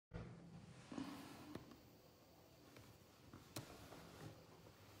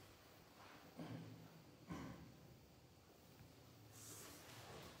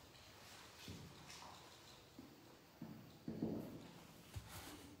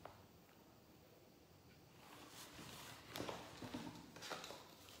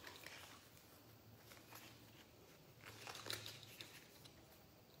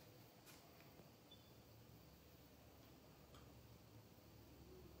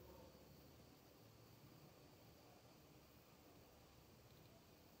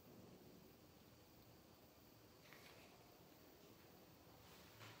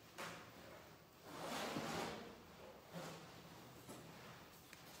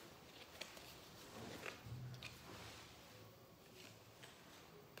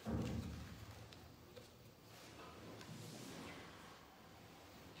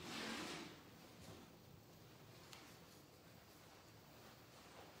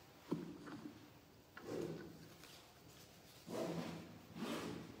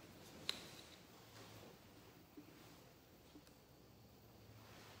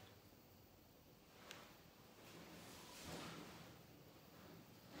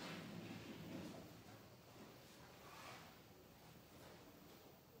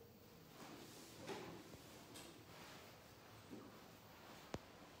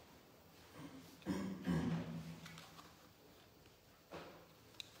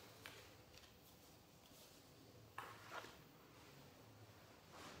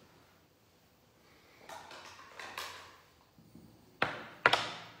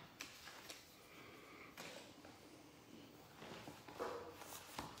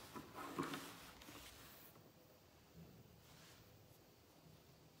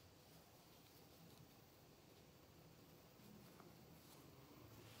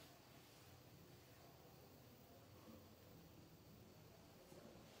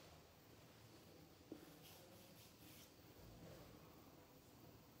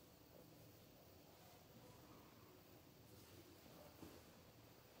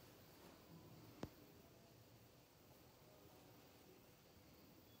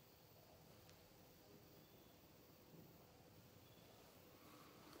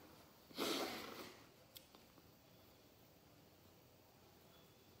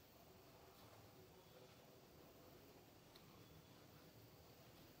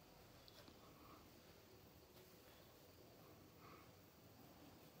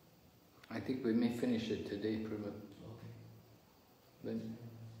think we may finish it today, Prabhu. Okay. Then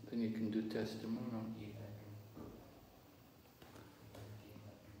you can do test tomorrow.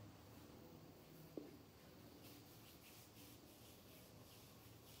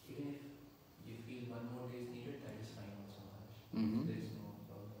 Even if you feel one more day is needed, that is fine also. Mm-hmm. There is no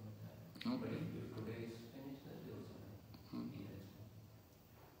problem with that. Okay. But if today is finished, that is also fine.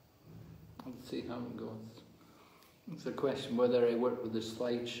 Let's see how it goes. It's a question whether I work with the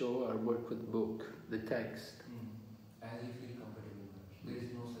slideshow or work with the book, the text. As you feel comfortable. There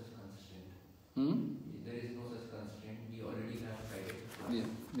is no such constraint. There is no such constraint. We already have tried it. Yeah,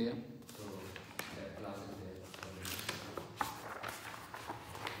 yeah. So that class is there already.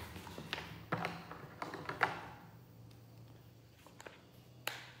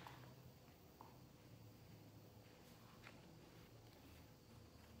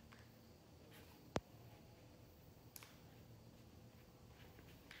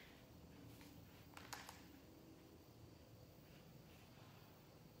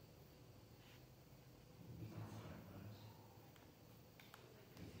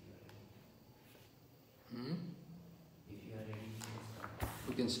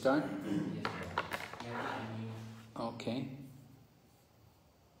 We can start? Yes, Okay.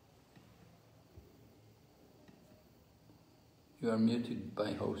 You are muted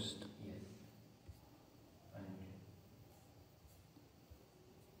by host. Yes.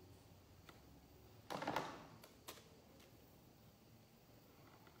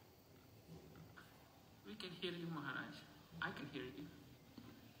 We can hear you, Maharaj. I can hear you.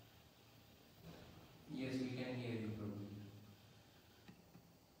 Yes, we can hear you, Prabhu.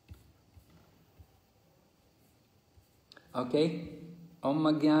 Okay. Om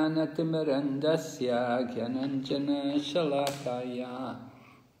Jnana-timirandasya Jnananjana Shalakaya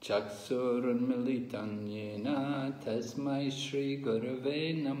Chaksurunmilitam Yena Tasmai Shri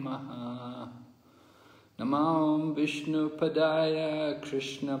Gurave Namaha Namo Vishnu Padaya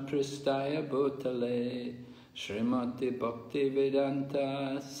Krishna Pristaya Bhutale Srimati Bhakti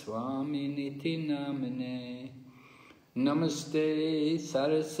Vedanta Swami Niti Namine Namaste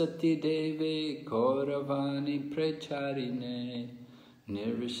Saraswati Devi Gauravani Pracharine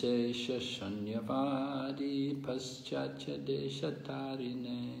Nirvishesha Shunyavadi Paschatya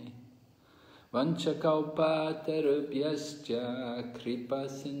Deshatarine Vanchakalpa Tarubhyascha Kripa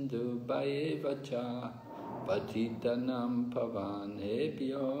Sindhu Bhayevacha Patitanam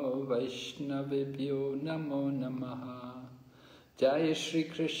Pavanebhyo Vaishnavibhyo Namo Namaha Jaya Shri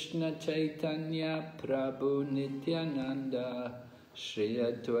Krishna Chaitanya Prabhu Nityananda Shri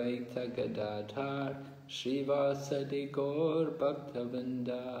Advaita Gadadhar Shri Vasadi Gaur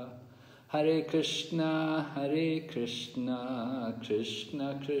Bhaktavinda Hare Krishna Krishna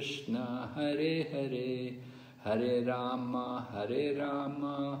Krishna Hare Hare Hare Rama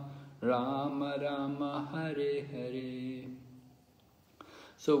Rama Rama Hare Hare.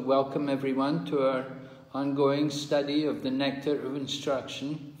 So welcome everyone to our ongoing study of the Nectar of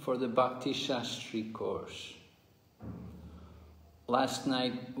Instruction for the Bhakti Sastri course. Last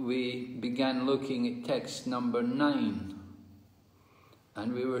night we began looking at text number 9,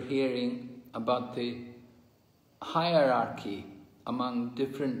 and we were hearing about the hierarchy among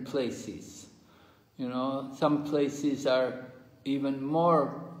different places. You know, some places are even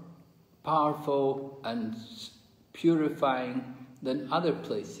more powerful and purifying than other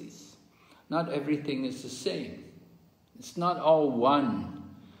places. Not everything is the same. It's not all one.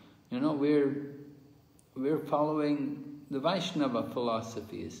 You know, we're following the Vaishnava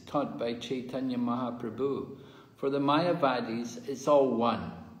philosophy as taught by Chaitanya Mahaprabhu. For the Mayavadis, it's all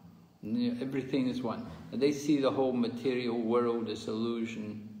one. Everything is one. They see the whole material world as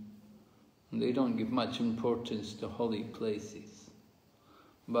illusion. And they don't give much importance to holy places.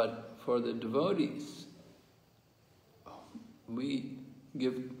 But for the devotees, we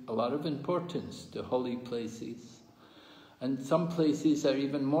give a lot of importance to holy places. And some places are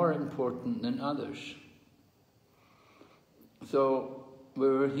even more important than others. So we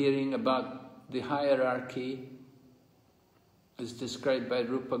were hearing about the hierarchy as described by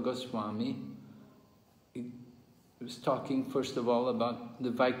Rupa Goswami. He was talking first of all about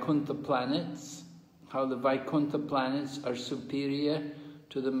the Vaikuntha planets, how the Vaikuntha planets are superior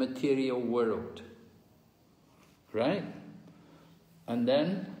to the material world. Right? And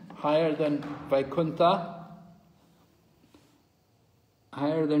then, higher than Vaikuntha,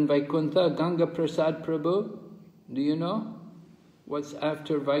 Ganga Prasad Prabhu, do you know what's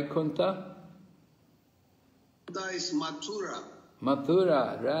after Vaikuntha? That is Mathura.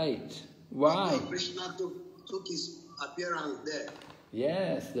 Mathura, right. Why? Krishna took his appearance there.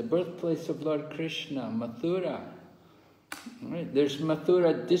 Yes, the birthplace of Lord Krishna, Mathura. Right. There's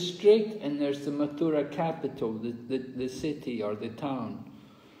Mathura district and there's the Mathura capital, the city or the town.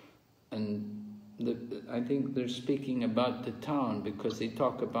 And I think they're speaking about the town because they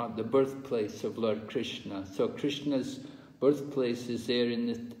talk about the birthplace of Lord Krishna. So Krishna's birthplace is there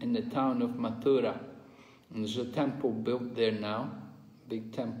in the town of Mathura. And there's a temple built there now,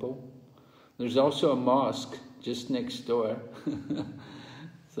 big temple. There's also a mosque just next door.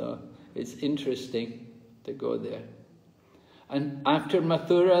 So it's interesting to go there. And after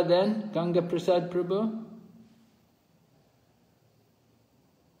Mathura then, Ganga Prasad Prabhu?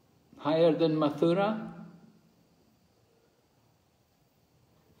 Higher than Mathura?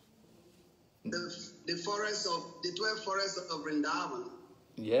 The 12 forests of Vrindavan.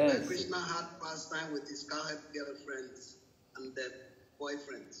 Yes. Where Krishna had pastime with his cowherd girlfriends and their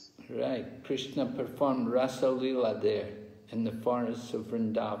boyfriends. Right. Krishna performed Rasa Leela there in the forests of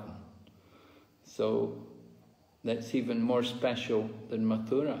Vrindavan. So that's even more special than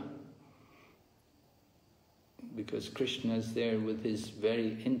Mathura, because Krishna is there with his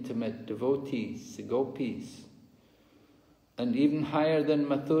very intimate devotees, the gopis. And even higher than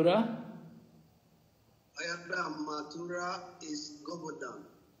Mathura? Higher than Mathura is Govardhan.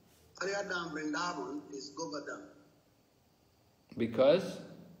 Higher than Vrindavan is Govardhan. Because?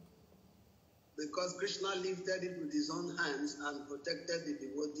 Because Krishna lifted it with his own hands and protected the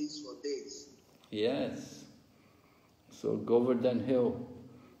devotees for days. Yes. So Govardhan Hill,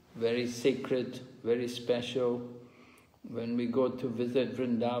 very sacred, very special. When we go to visit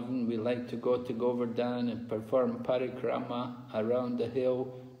Vrindavan, we like to go to Govardhan and perform parikrama around the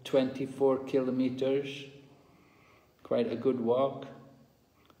hill, 24 kilometers. Quite a good walk.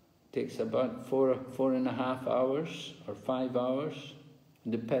 Takes about 4.5 hours or 5 hours,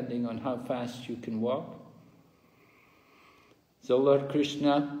 depending on how fast you can walk. So Lord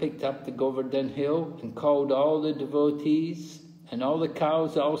Krishna picked up the Govardhan Hill and called all the devotees and all the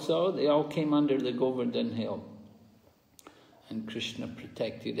cows also. They all came under the Govardhan Hill. And Krishna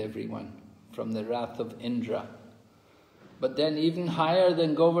protected everyone from the wrath of Indra. But then even higher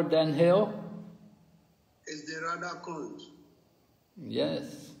than Govardhan Hill is the Radha Kund.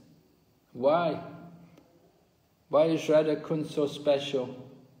 Yes. Why? Why is Radha Kund so special?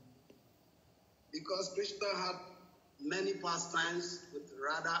 Because Krishna had many pastimes with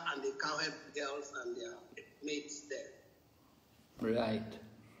Radha and the cowherd girls and their mates there. Right.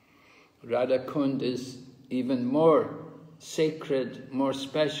 Radha Kund is even more sacred, more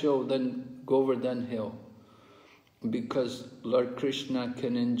special than Govardhan Hill, because Lord Krishna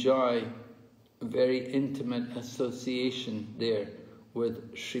can enjoy very intimate association there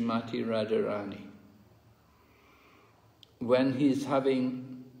with Srimati Radharani. When he's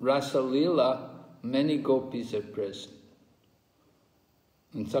having Rasa Leela, many gopis are present.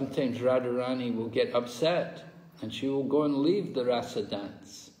 And sometimes Radharani will get upset and she will go and leave the Rasa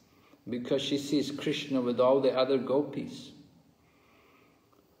dance because she sees Krishna with all the other gopis.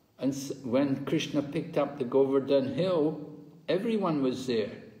 And when Krishna picked up the Govardhan Hill, everyone was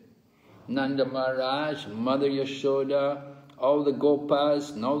there. Nanda Maharaj, Mother Yashoda, all the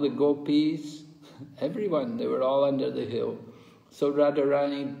Gopas and all the Gopis, everyone, they were all under the hill. So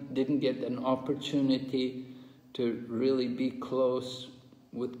Radharani didn't get an opportunity to really be close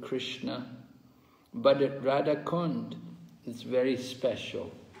with Krishna. But at Radha Kund, it's very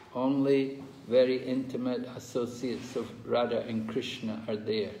special. Only very intimate associates of Radha and Krishna are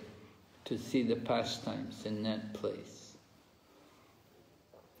there to see the pastimes in that place.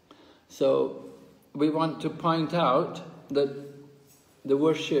 So we want to point out that the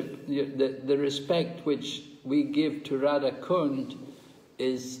worship, the respect which we give to Radha Kund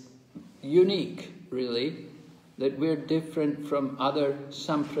is unique, really, that we're different from other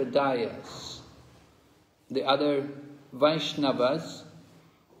sampradayas. The other Vaishnavas,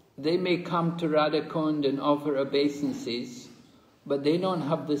 they may come to Radha Kund and offer obeisances, but they don't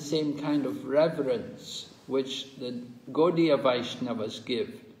have the same kind of reverence which the Gaudiya Vaishnavas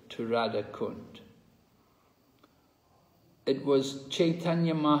give to Radha Kund. It was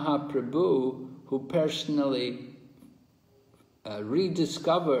Chaitanya Mahaprabhu who personally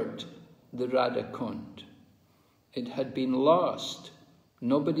rediscovered the Radha Kund. It had been lost.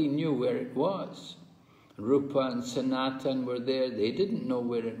 Nobody knew where it was. Rupa and Sanatan were there. They didn't know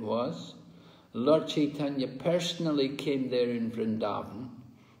where it was. Lord Chaitanya personally came there in Vrindavan,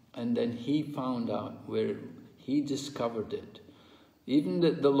 and then he found out where he discovered it. Even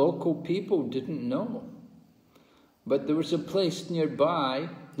the local people didn't know. But there was a place nearby,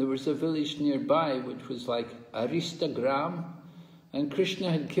 there was a village nearby which was like Aristagram, and Krishna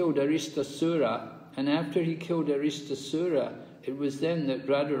had killed Aristasura, and after he killed Aristasura, it was then that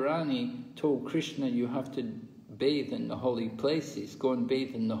Radharani told Krishna, you have to bathe in the holy places, go and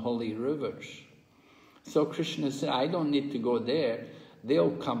bathe in the holy rivers. So Krishna said, I don't need to go there,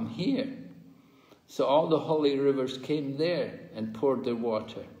 they'll come here. So all the holy rivers came there and poured their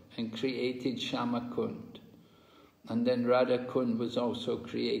water and created Shamakund. And then Radhakund was also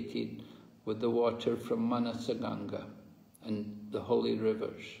created with the water from Manasaganga and the holy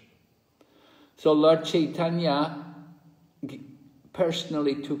rivers. So Lord Chaitanya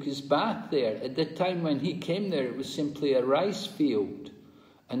personally took his bath there. At the time when he came there, it was simply a rice field.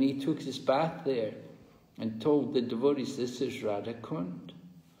 And he took his bath there and told the devotees, this is Radhakund.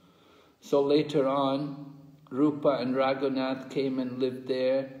 So later on, Rupa and Raghunath came and lived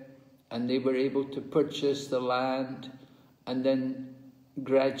there, and they were able to purchase the land, and then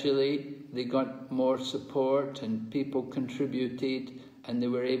gradually they got more support and people contributed, and they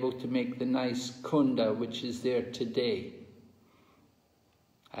were able to make the nice kunda which is there today.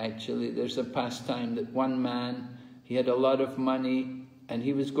 Actually, there's a pastime that one man, he had a lot of money, and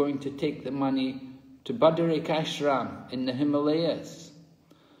he was going to take the money to Badarik Ashram in the Himalayas.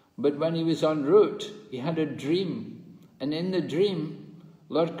 But when he was en route, he had a dream. And in the dream,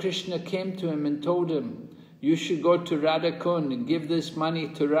 Lord Krishna came to him and told him, you should go to Radhakund and give this money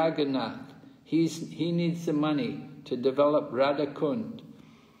to Raghunath. He needs the money to develop Radhakund.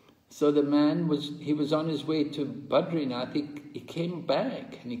 So the man he was on his way to Badrinath. He came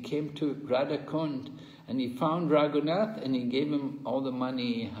back and he came to Radhakund and he found Raghunath and he gave him all the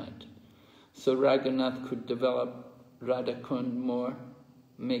money he had. So Raghunath could develop Radhakund more,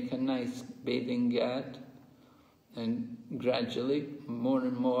 make a nice bathing ghat, and gradually more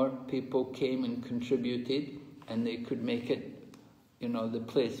and more people came and contributed, and they could make it, the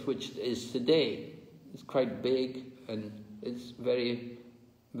place which it is today. It's quite big and it's very,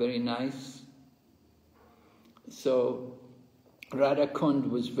 very nice. So Radhakund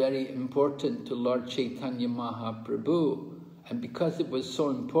was very important to Lord Chaitanya Mahaprabhu, and because it was so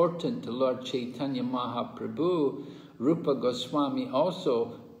important to Lord Chaitanya Mahaprabhu, Rupa Goswami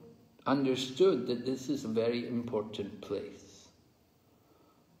also understood that this is a very important place.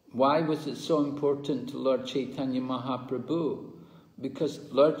 Why was it so important to Lord Chaitanya Mahaprabhu? Because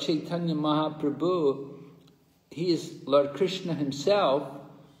Lord Chaitanya Mahaprabhu, he is Lord Krishna himself,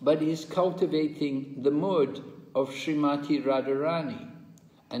 but he is cultivating the mood of Srimati Radharani.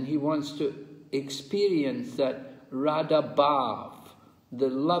 And he wants to experience that Radha Bhav, the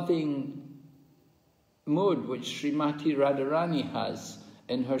loving mood which Srimati Radharani has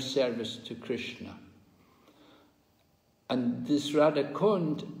in her service to Krishna. And this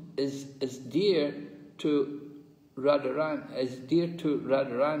Radhakund is as dear to Radharani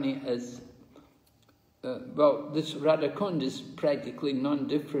as this Radhakund is practically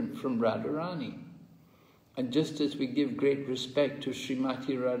non-different from Radharani. And just as we give great respect to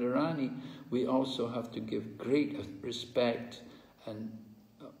Srimati Radharani, we also have to give great respect and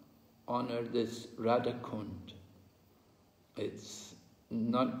honor this Radhakund. It's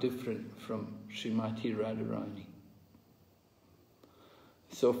not different from Srimati Radharani.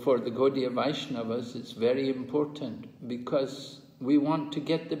 So for the Gaudiya Vaishnavas, it's very important because we want to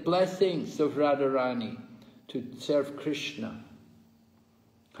get the blessings of Radharani to serve Krishna.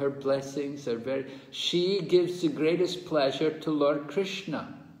 Her blessings are she gives the greatest pleasure to Lord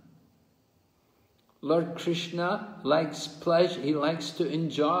Krishna. Lord Krishna likes pleasure, he likes to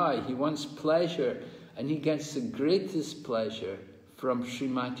enjoy, he wants pleasure, and he gets the greatest pleasure from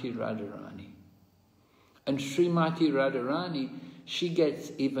Srimati Radharani. And Srimati Radharani, she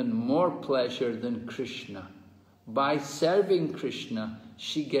gets even more pleasure than Krishna. By serving Krishna,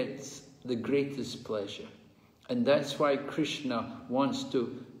 she gets the greatest pleasure. And that's why Krishna wants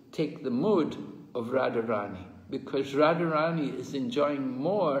to take the mood of Radharani, because Radharani is enjoying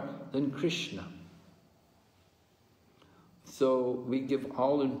more than Krishna. So we give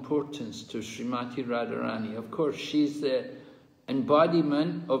all importance to Srimati Radharani. Of course, she's the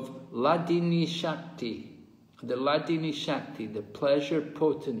embodiment of Ladini Shakti, the Ladini Shakti, the pleasure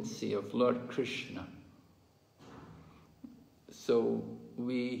potency of Lord Krishna. So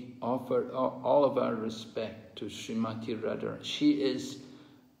we offer all of our respect to Srimati Radharani. She is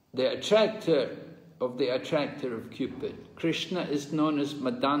the attractor of the attractor of Cupid. Krishna is known as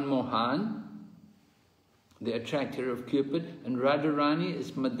Madan Mohan, the attractor of Cupid, and Radharani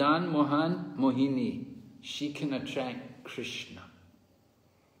is Madan Mohan Mohini. She can attract Krishna.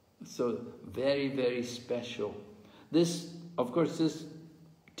 So very, very special. This, of course, this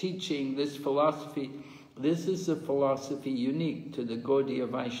teaching, this philosophy, this is a philosophy unique to the Gaudiya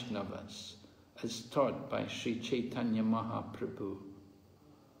Vaishnavas, as taught by Sri Chaitanya Mahaprabhu.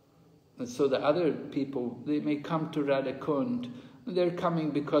 And so the other people, they may come to Radhakund, they're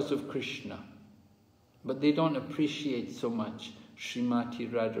coming because of Krishna. but they don't appreciate so much Srimati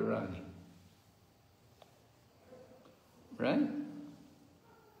Radharani. Right?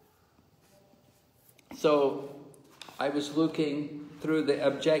 So, I was looking through the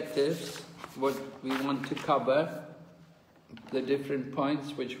objectives, what we want to cover, the different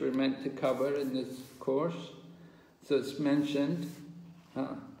points which we're meant to cover in this course. So it's mentioned,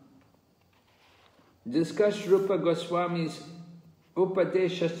 discuss Rupa Goswami's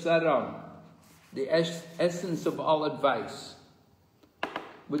Upadesha Saram, the essence of all advice.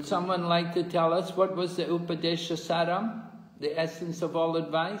 Would someone like to tell us what was the Upadesha Saram, the essence of all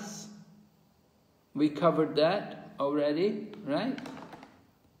advice? We covered that already, right?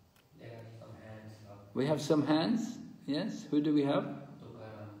 There are some hands up. We have some hands, yes? Who do we have?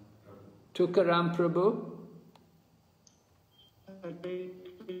 Tukaram Prabhu. Tukaram Prabhu.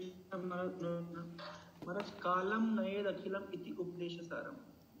 Kalam nayed akhilam iti updesha saram.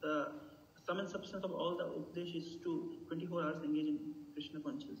 The sum and substance of all the updesh is to 24 hours engage in Krishna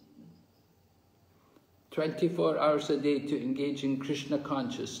consciousness. 24 hours a day to engage in Krishna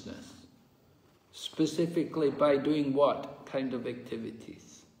consciousness. Specifically by doing what kind of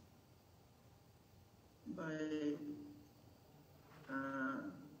activities? By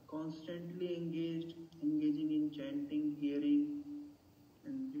constantly engaging in chanting, hearing,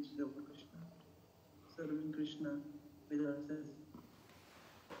 and this of Krishna, serving Krishna with our senses.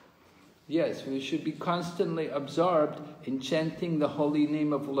 Yes, we should be constantly absorbed in chanting the holy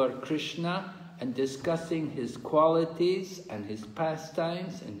name of Lord Krishna and discussing his qualities and his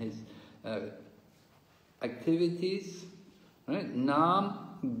pastimes and his activities. Right? Nam,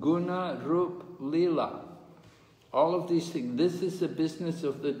 Guna, Rup, Lila. All of these things. This is the business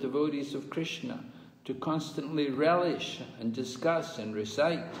of the devotees of Krishna, to constantly relish and discuss and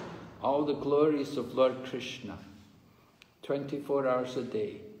recite all the glories of Lord Krishna, 24 hours a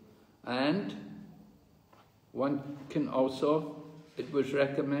day. And one can also, it was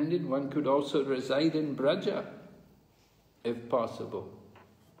recommended, one could also reside in Braja, if possible.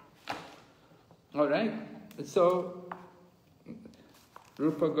 All right, so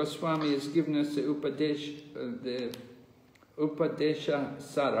Rupa Goswami has given us the Upadesha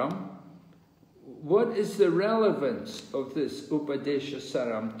Saram. What is the relevance of this Upadesha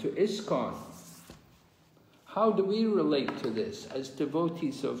Saram to ISKCON? How do we relate to this as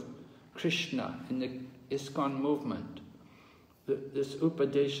devotees of Krishna in the ISKCON movement? This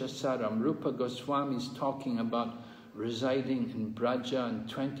Upadesha Saram, Rupa Goswami is talking about residing in Braja and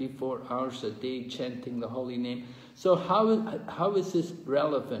 24 hours a day chanting the holy name. So how is this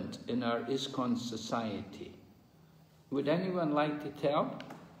relevant in our ISKCON society? Would anyone like to tell?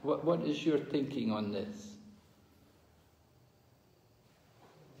 What is your thinking on this?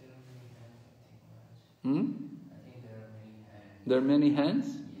 There are many hands, I think there are many hands. There are many hands?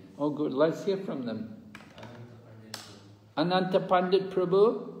 Yes. Oh good, let's hear from them. Ananta Pandit Prabhu. Ananta Pandit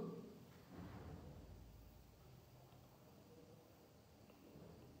Prabhu?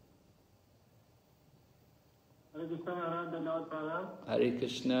 Hare Krishna Maharaj, Dhanavad Pranam. Hare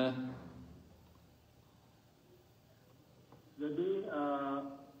Krishna. Jadi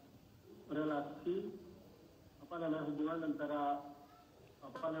relasi hubungan antara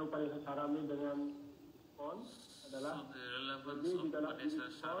Upadesha Saram ini dengan ISKCON adalah jadi di dalam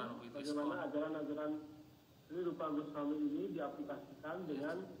ISKCON bagaimana ajaran-ajaran ini Rupa Goswami ini diaplikasikan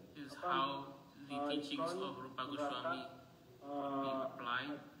dengan how the teachings of Rupa Goswami be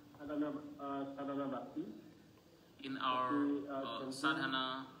applied sadhana bhakti in our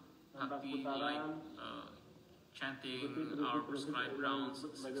sadhana bhakti, like chanting our prescribed rounds,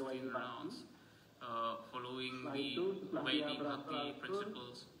 16 rounds, following the Vedic Bhakti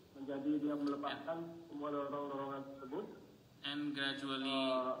principles, and gradually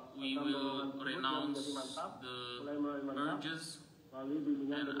we will renounce the urges,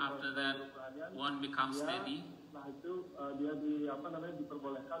 and after that one becomes steady,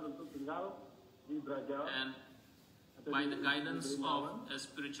 and by the guidance of a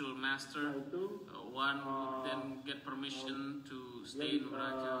spiritual master, one would then get permission to stay in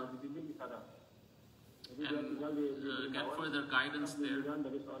Braja and get further guidance there.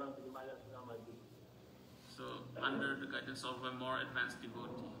 So, under the guidance of a more advanced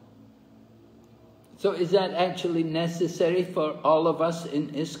devotee. So is that actually necessary for all of us in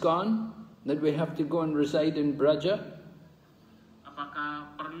ISKCON, that we have to go and reside in Braja?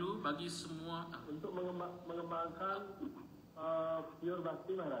 Apakah perlu bagi semua untuk mengembangkan pure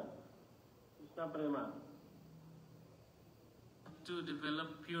Bhakti Maharaj, Krishna Prema, to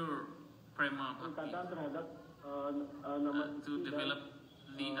develop pure prema bhakti, terhadap to develop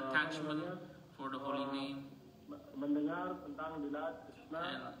the attachment for the holy name, mendengar tentang lila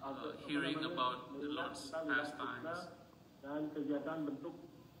hearing about the Lord's pastimes.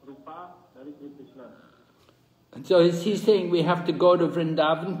 And so is he saying we have to go to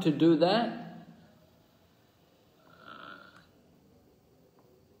Vrindavan to do that?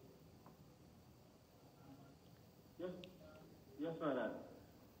 Yes, Maharaj.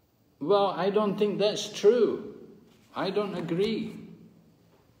 Well, I don't think that's true. I don't agree.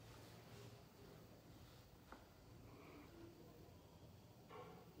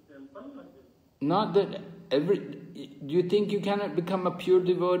 Not that every... Do you think you cannot become a pure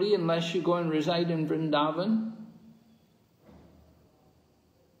devotee unless you go and reside in Vrindavan?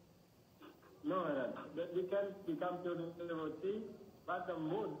 No, Maharaj. We can become pure devotee, but the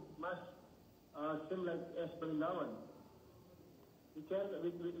mood must seem like as Vrindavan. We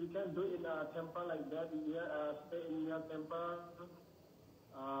can do in a temple like that. We stay in your temple,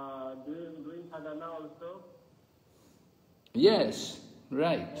 doing sadhana also. Yes,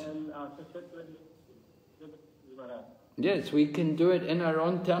 right. And yes, we can do it in our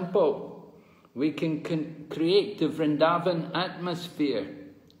own temple. We can create the Vrindavan atmosphere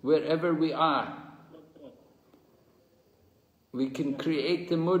wherever we are. We can create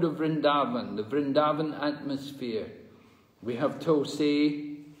the mood of Vrindavan, the Vrindavan atmosphere. We have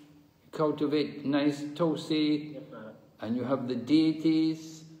Tulsi, cultivate nice Tulsi, and you have the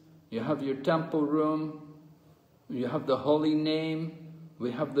deities, you have your temple room, you have the holy name,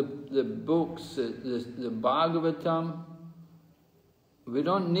 we have the books, the Bhagavatam. We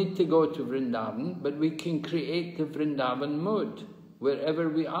don't need to go to Vrindavan, but we can create the Vrindavan mood wherever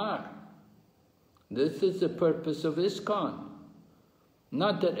we are. This is the purpose of ISKCON.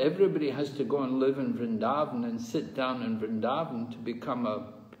 Not that everybody has to go and live in Vrindavan and sit down in Vrindavan to become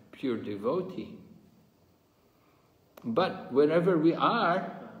a pure devotee. But wherever we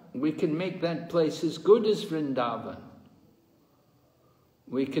are, we can make that place as good as Vrindavan.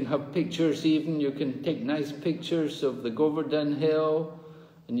 We can have pictures even, you can take nice pictures of the Govardhan Hill,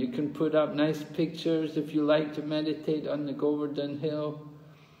 and you can put up nice pictures if you like to meditate on the Govardhan Hill.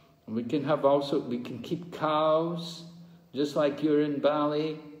 We can have also, we can keep cows, just like you're in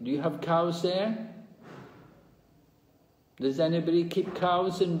Bali. Do you have cows there? Does anybody keep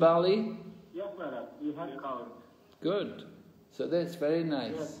cows in Bali? Yes, Maharaj, we have cows. Good. So that's very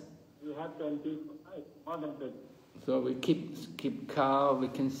nice. Yes, we have 20, more than 20. So we keep cow, we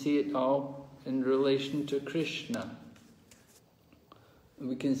can see it all in relation to Krishna.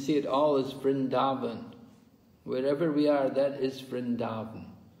 We can see it all as Vrindavan. Wherever we are, that is Vrindavan.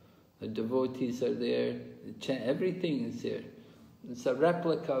 The devotees are there, everything is there. It's a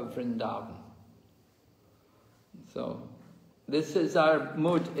replica of Vrindavan. So, this is our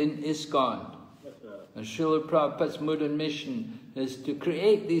mood in ISKCON. And Srila Prabhupada's mood and mission is to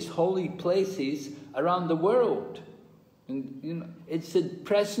create these holy places around the world. And you know, it's the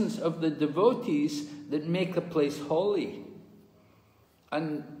presence of the devotees that make a place holy.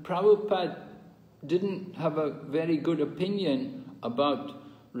 And Prabhupada didn't have a very good opinion about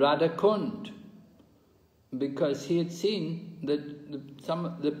Radha Kund, because he had seen that some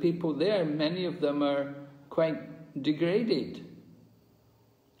of the people there, many of them are quite degraded.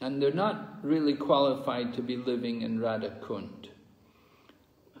 And they're not really qualified to be living in Radha Kund.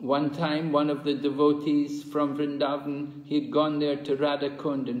 One time, one of the devotees from Vrindavan, he'd gone there to Radha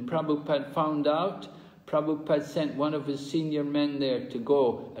Kund, and Prabhupada found out. Prabhupada sent one of his senior men there to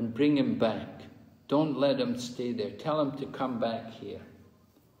go and bring him back. Don't let him stay there. Tell him to come back here.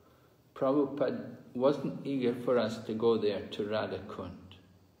 Prabhupada wasn't eager for us to go there to Radha Kund.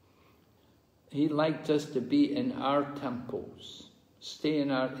 He liked us to be in our temples, stay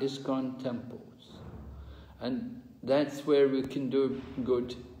in our ISKCON temples. And that's where we can do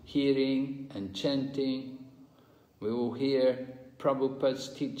good hearing and chanting. We will hear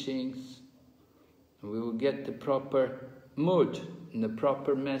Prabhupada's teachings. And we will get the proper mood and the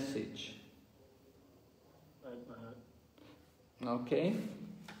proper message. Okay?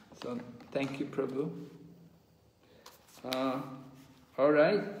 So, thank you, Prabhu. All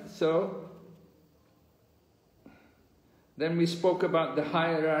right, so then we spoke about the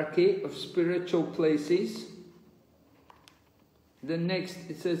hierarchy of spiritual places. The next,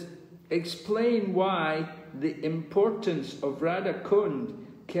 it says, explain why the importance of Radha Kund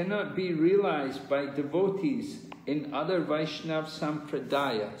cannot be realized by devotees in other Vaishnava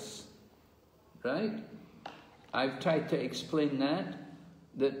sampradayas. Right? I've tried to explain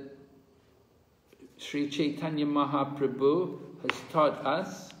that Sri Chaitanya Mahaprabhu has taught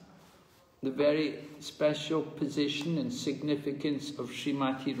us the very special position and significance of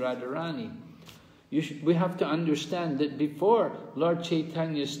Srimati Radharani. We have to understand that before Lord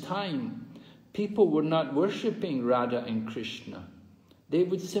Chaitanya's time, people were not worshipping Radha and Krishna. they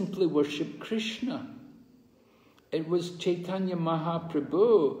would simply worship Krishna. It was Chaitanya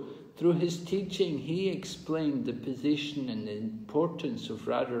Mahaprabhu, through his teaching, he explained the position and the importance of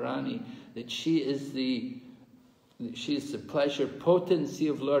Radharani, that she is the pleasure potency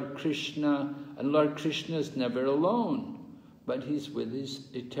of Lord Krishna, and Lord Krishna is never alone, but he's with his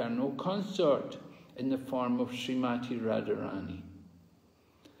eternal consort in the form of Srimati Radharani.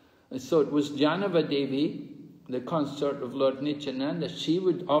 And so it was Janava Devi, the consort of Lord Nityananda. She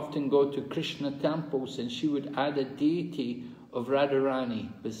would often go to Krishna temples and she would add a deity of Radharani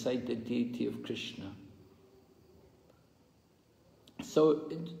beside the deity of Krishna.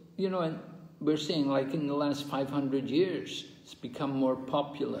 So, you know, we're saying like in the last 500 years, it's become more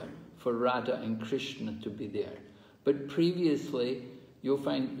popular for Radha and Krishna to be there. But previously, you'll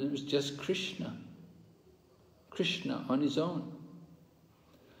find it was just Krishna. Krishna on his own.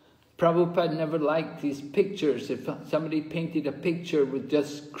 Prabhupada never liked these pictures. If somebody painted a picture with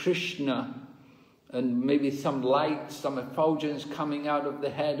just Krishna and maybe some light, some effulgence coming out of the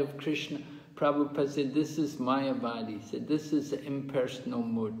head of Krishna, Prabhupada said, this is Mayavadi. He said, this is the impersonal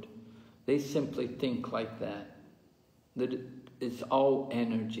mood. They simply think like that. That it's all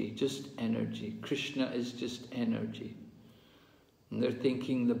energy, just energy. Krishna is just energy. And they're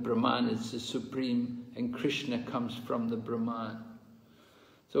thinking the Brahman is the supreme and Krishna comes from the Brahman.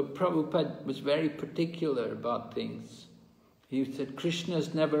 So Prabhupada was very particular about things. He said, Krishna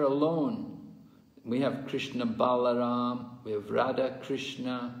is never alone. We have Krishna Balaram, we have Radha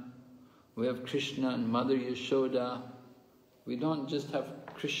Krishna, we have Krishna and Mother Yashoda. We don't just have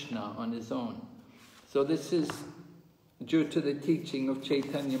Krishna on his own. So this is due to the teaching of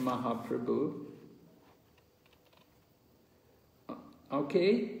Chaitanya Mahaprabhu.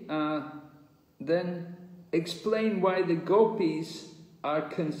 Okay, then explain why the gopis are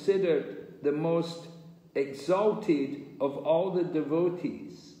considered the most exalted of all the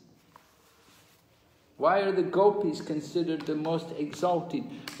devotees. Why are the gopis considered the most exalted?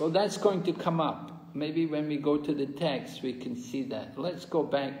 Well, that's going to come up. Maybe when we go to the text, we can see that. Let's go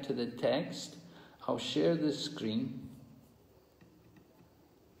back to the text. I'll share the screen.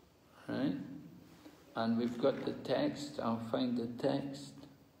 Right? And we've got the text. I'll find the text.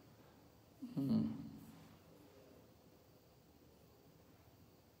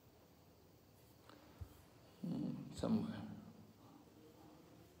 Somewhere.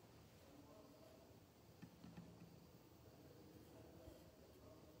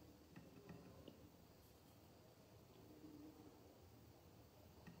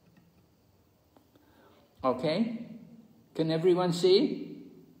 Okay? Can everyone see?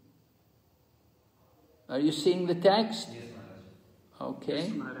 Are you seeing the text? Yes, Maharaj. Okay.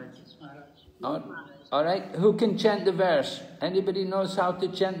 Yes, Maharaj. All right. Who can chant the verse? Anybody knows how to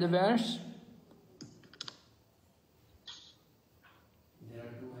chant the verse? There are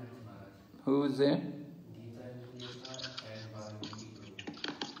two hands, Maharaj. Who is there? Gita and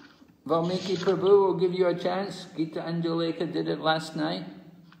Valmiki Prabhu will give you a chance. Gita Anjuleka did it last night.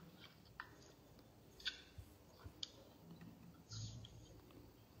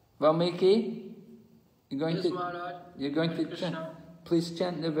 Valmiki, you're going to chant. Please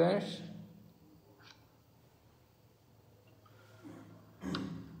chant the verse.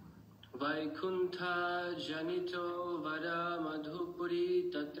 Vaikuntha janito vada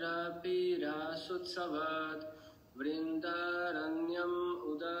madhupuri tatrapi rasutsavat vrindaranyam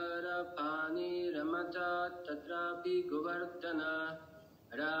udara pani ramata tatrapi govardhana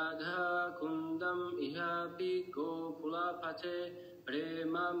radha kundam ihapi gopulapate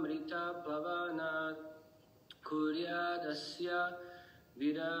premamrita plavana kuryadasya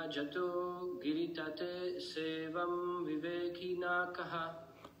virajato giritate sevam vivekina kaha.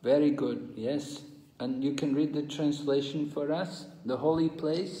 Very good, yes. And you can read the translation for us, the holy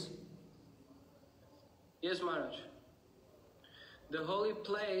place. Yes, Maharaj. The holy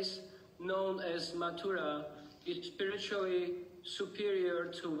place, known as Mathura, is spiritually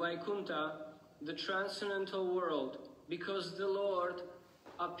superior to Vaikuntha, the transcendental world, because the Lord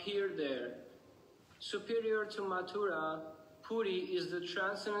appeared there. Superior to Mathura, Puri is the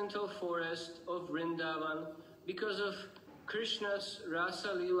transcendental forest of Vrindavan because of Krishna's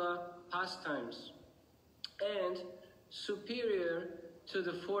Rasa Lila pastimes. And superior to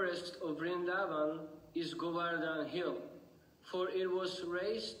the forest of Vrindavan is Govardhan Hill, for it was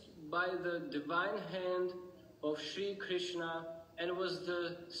raised by the divine hand of Sri Krishna and was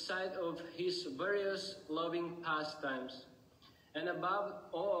the site of his various loving pastimes. And above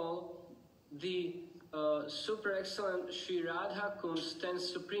all, the super excellent Sri Radha Kund stands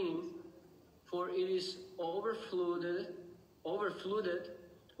supreme, for it is overflooded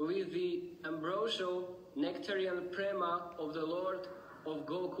with the ambrosial nectarian prema of the Lord of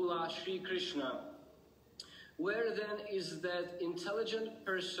Gokula Sri Krishna. Where then is that intelligent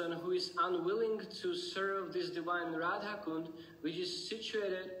person who is unwilling to serve this divine Radha Kund, which is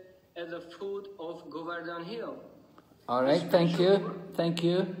situated at the foot of Govardhan Hill? All right, thank you. Thank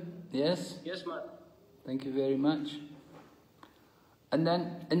you. Yes? Yes, ma'am. Thank you very much. And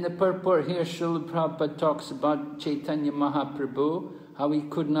then in the purport here, Srila Prabhupada talks about Chaitanya Mahaprabhu, how he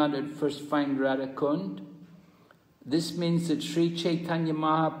could not at first find Radha Kund. This means that Sri Chaitanya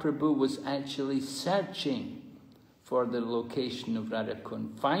Mahaprabhu was actually searching for the location of Radha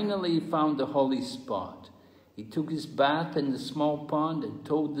Kund. Finally, he found the holy spot. He took his bath in the small pond and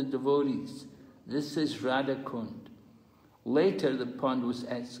told the devotees, "This is Radha Kund." Later, the pond was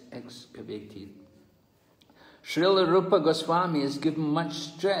excavated. Srila Rupa Goswami has given much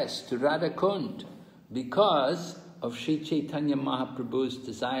stress to Radha Kund because of Sri Chaitanya Mahaprabhu's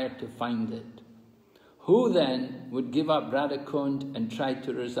desire to find it. Who then would give up Radha Kund and try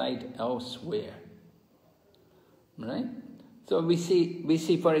to reside elsewhere? Right? So we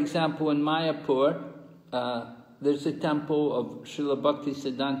see, for example, in Mayapur, there's a temple of Srila Bhakti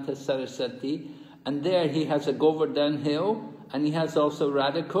Siddhanta Saraswati, and there he has a Govardhan Hill, and he has also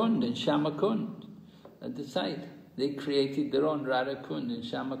Radha Kund and Shama Kund at the side. They created their own Radha Kund and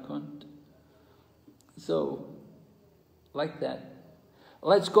Shama Kund. So, like that.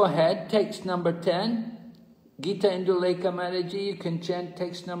 Let's go ahead, text number 10. Gita Indulekha Maharaji, you can chant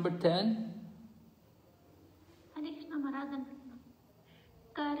text number 10.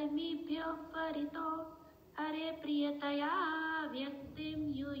 Karmibhyo parito hare priyataya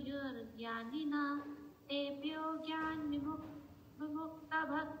vyaktim yuyur jnanina tebhyo jnan vimukta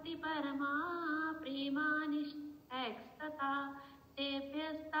bhakti parama premanis ekstata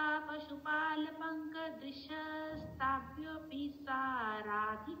tebhyasta pashupal pankadrishastabhyo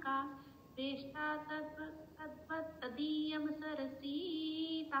pisaradhika preshta tadvat tadiyam sarasi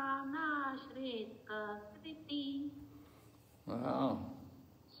tamna shretka kriti. Wow.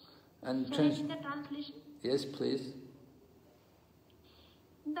 And Shall I read the translation? Yes, please.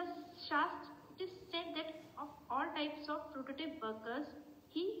 The Shastri said that of all types of fruitative workers,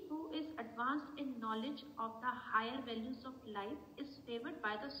 he who is advanced in knowledge of the higher values of life is favored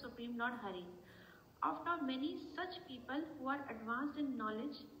by the Supreme Lord Hari. After many such people who are advanced in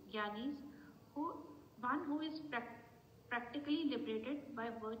knowledge, Jnanis, one who is practically liberated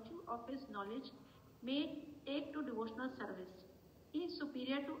by virtue of his knowledge, may take to devotional service. He is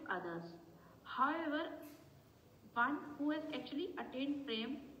superior to others. However, one who has actually attained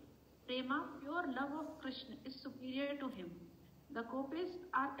prema, pure love of Krishna, is superior to him. The gopis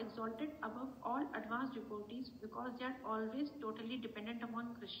are exalted above all advanced devotees because they are always totally dependent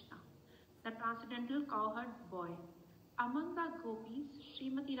upon Krishna, the transcendental cowherd boy. Among the gopis,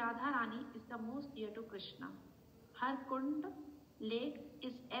 Srimati Radharani is the most dear to Krishna. Her Kund lake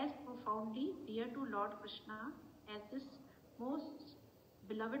is as profoundly dear to Lord Krishna as this most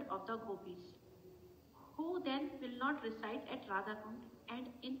beloved of the gopis. Who then will not reside at Radhakund and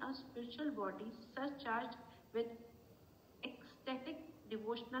in a spiritual body surcharged with ecstatic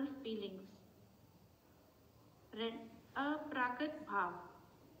devotional feelings? Prakat Bhav,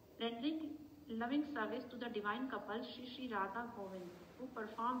 rendering loving service to the divine couple Shri Radha Govind, who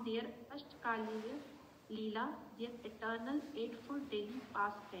perform their Ashtkaliya Leela, their eternal eightfold daily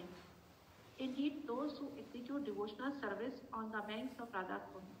pastimes. Indeed, those who execute devotional service on the banks of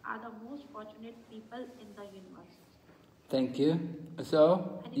Radhakund are the most fortunate people in the universe. Thank you.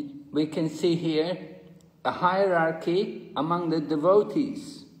 So, we can see here a hierarchy among the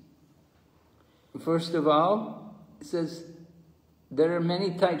devotees. First of all, it says there are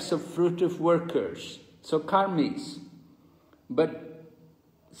many types of fruitive workers, so karmis. But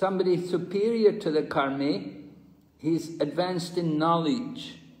somebody superior to the karmi, he's advanced in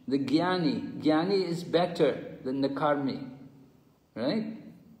knowledge. The jnani is better than the karmi, right?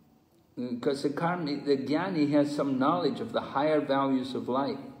 Because the jnani has some knowledge of the higher values of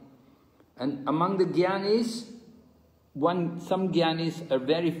life. And among the jnanis, some jnanis are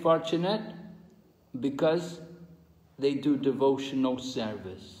very fortunate because they do devotional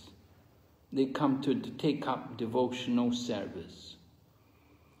service. They come to take up devotional service.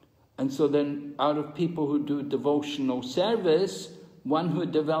 And so then, out of people who do devotional service, one who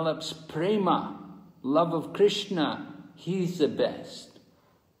develops prema, love of Krishna, he's the best.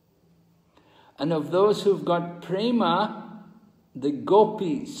 And of those who've got prema, the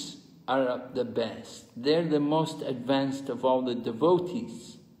gopis are the best. They're the most advanced of all the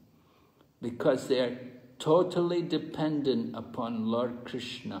devotees because they're totally dependent upon Lord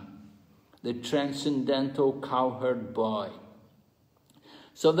Krishna, the transcendental cowherd boy.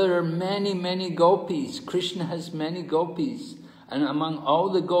 So there are many, many gopis. Krishna has many gopis. And among all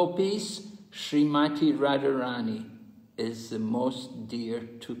the gopis, Srimati Radharani is the most dear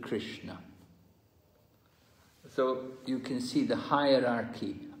to Krishna. So you can see the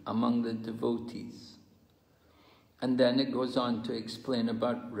hierarchy among the devotees. And then it goes on to explain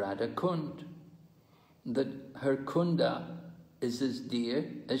about Radha Kund, that her Kunda is as dear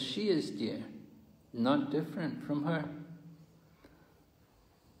as she is dear, not different from her.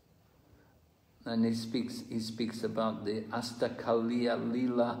 And he speaks about the Astakaliya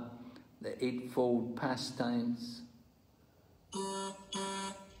Lila, the eightfold pastimes.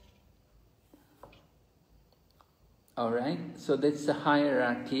 All right, so that's the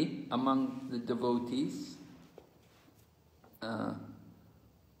hierarchy among the devotees.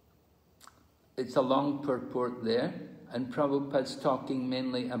 It's a long purport there, and Prabhupada's talking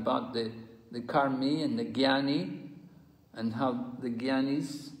mainly about the karmi and the jnani, and how the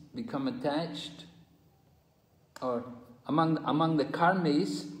jnanis become attached. Or among the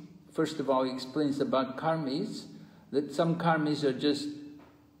karmis, first of all he explains about karmis, that some karmis are just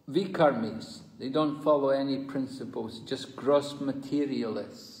vikarmis. They don't follow any principles, just gross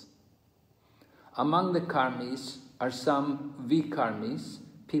materialists. Among the karmis are some vikarmis,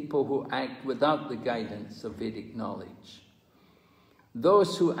 people who act without the guidance of Vedic knowledge.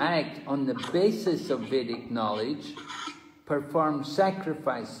 Those who act on the basis of Vedic knowledge perform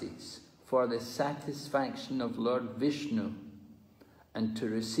sacrifices for the satisfaction of Lord Vishnu and to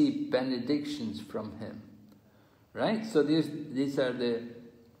receive benedictions from him. Right? So these are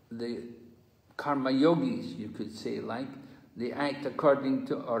the karma yogis, you could say, like they act according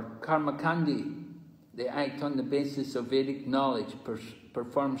to, or karma kandi, they act on the basis of Vedic knowledge,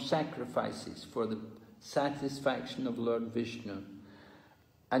 perform sacrifices for the satisfaction of Lord Vishnu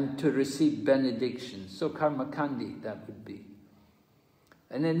and to receive benedictions. So karma kandi, that would be.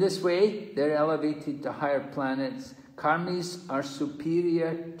 And in this way, they're elevated to higher planets. Karmis are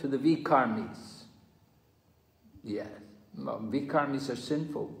superior to the vikarmis. Yes, vikarmis are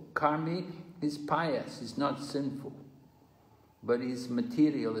sinful. Karmi is pious, he's not sinful, but he's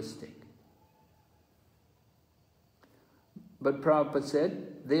materialistic. But Prabhupada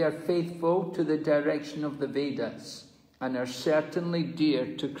said, they are faithful to the direction of the Vedas and are certainly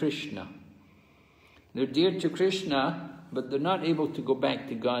dear to Krishna. They're dear to Krishna, but they're not able to go back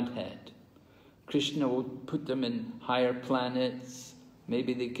to Godhead. Krishna will put them in higher planets.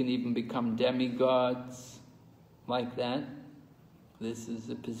 Maybe they can even become demigods, like that. This is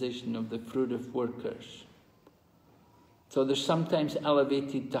the position of the fruitive workers. So they're sometimes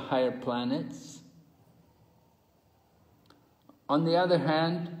elevated to higher planets. On the other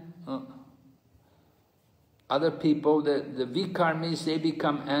hand, other people, the vikarmis, they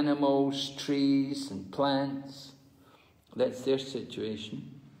become animals, trees and plants. That's their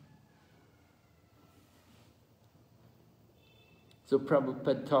situation. So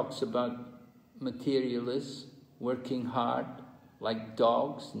Prabhupada talks about materialists working hard like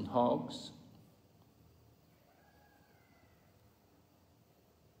dogs and hogs.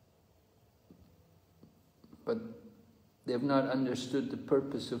 But they have not understood the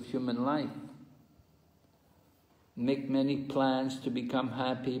purpose of human life. Make many plans to become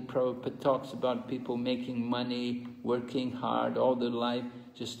happy. Prabhupada talks about people making money, working hard all their life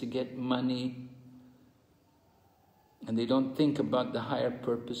just to get money. And they don't think about the higher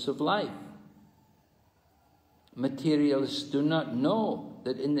purpose of life. Materialists do not know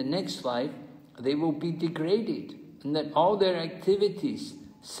that in the next life they will be degraded and that all their activities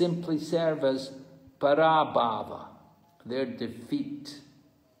simply serve as parabhava, their defeat.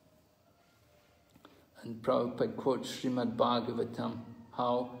 And Prabhupada quotes Srimad Bhagavatam,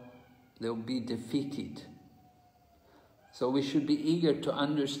 how they'll be defeated. So we should be eager to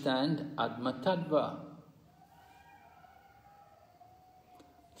understand Atma Tattva.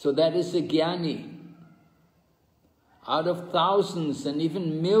 So that is the jnani. Out of thousands and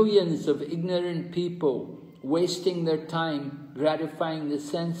even millions of ignorant people wasting their time gratifying the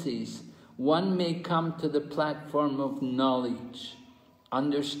senses, one may come to the platform of knowledge,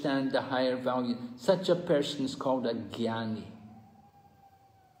 understand the higher value. Such a person is called a jnani.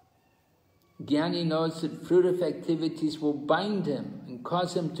 Jnani knows that fruitive activities will bind him and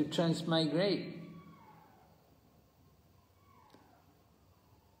cause him to transmigrate.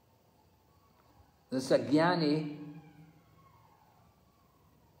 This jnani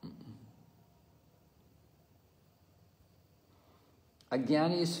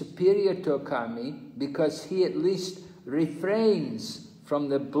is superior to a karmi because he at least refrains from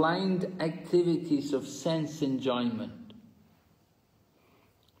the blind activities of sense enjoyment.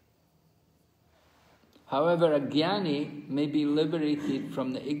 However, a jnani may be liberated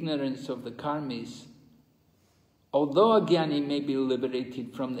from the ignorance of the karmis although a jnani may be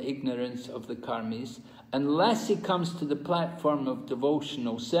liberated from the ignorance of the karmis, unless he comes to the platform of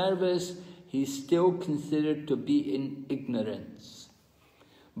devotional service, he is still considered to be in ignorance.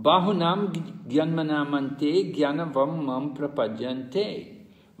 Bahunam jnanmanamante jnanavam mam prapajante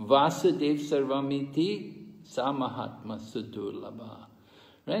Vasudev sarvamiti samahatma sudurlabha.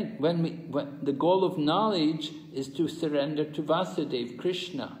 Right? When the goal of knowledge is to surrender to Vasudev,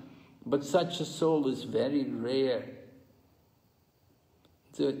 Krishna. But such a soul is very rare.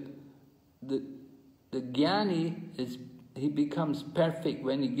 So the jnani he becomes perfect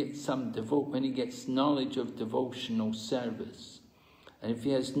when he gets when he gets knowledge of devotional service. And if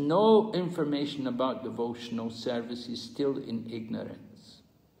he has no information about devotional service, he's still in ignorance.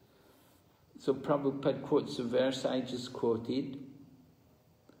 So Prabhupada quotes the verse I just quoted.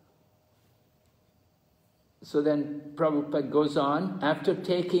 So then Prabhupada goes on, after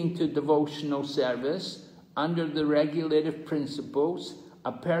taking to devotional service, under the regulative principles,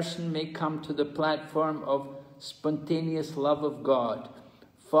 a person may come to the platform of spontaneous love of God,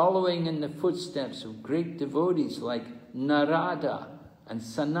 following in the footsteps of great devotees like Narada and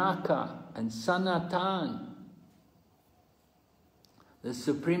Sanaka and Sanatan. The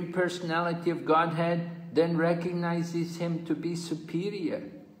Supreme Personality of Godhead then recognizes him to be superior.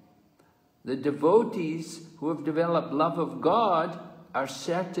 The devotees who have developed love of God are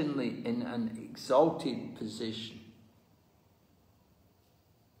certainly in an exalted position.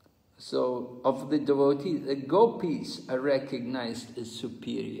 So, of the devotees, the gopis are recognized as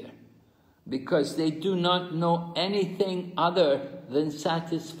superior because they do not know anything other than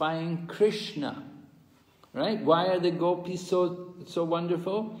satisfying Krishna. Right? Why are the gopis so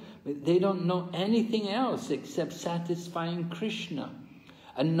wonderful? They don't know anything else except satisfying Krishna.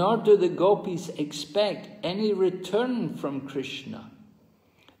 And nor do the gopis expect any return from Krishna.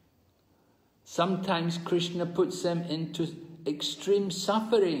 Sometimes Krishna puts them into extreme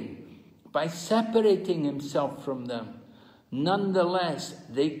suffering by separating himself from them. Nonetheless,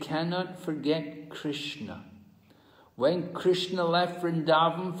 they cannot forget Krishna. When Krishna left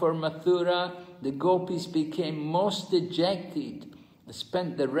Vrindavan for Mathura, the gopis became most dejected,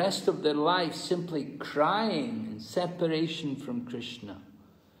 spent the rest of their life simply crying in separation from Krishna.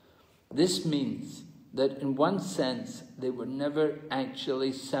 This means that in one sense, they were never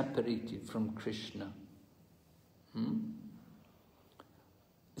actually separated from Krishna.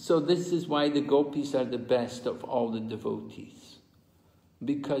 So this is why the gopis are the best of all the devotees.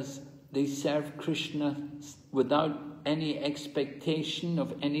 Because they serve Krishna without any expectation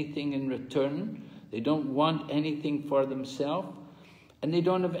of anything in return. They don't want anything for themselves. And they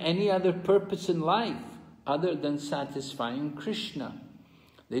don't have any other purpose in life other than satisfying Krishna.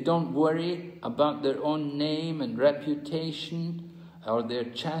 They don't worry about their own name and reputation or their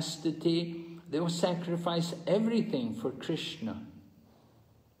chastity. They will sacrifice everything for Krishna.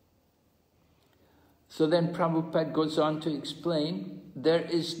 So then Prabhupada goes on to explain, there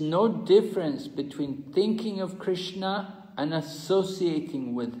is no difference between thinking of Krishna and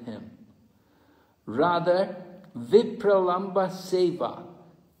associating with him. Rather, vipralamba seva,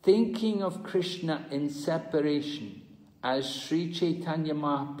 thinking of Krishna in separation, as Sri Chaitanya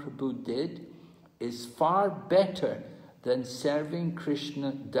Mahaprabhu did, is far better than serving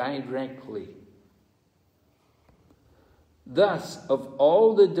Krishna directly. Thus, of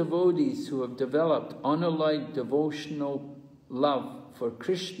all the devotees who have developed unalloyed devotional love for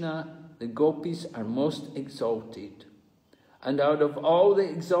Krishna, the gopis are most exalted. And out of all the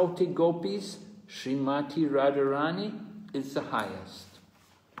exalted gopis, Srimati Radharani is the highest.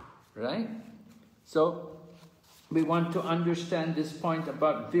 Right? So, we want to understand this point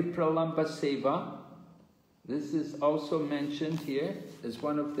about Vipralamba Seva. This is also mentioned here as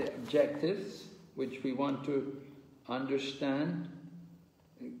one of the objectives which we want to understand.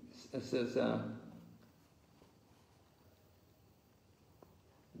 It says,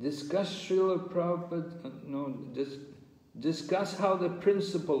 discuss how the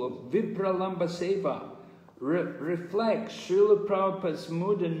principle of Vipralamba Seva reflects Srila Prabhupada's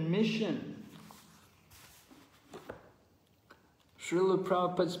mood and mission. Srila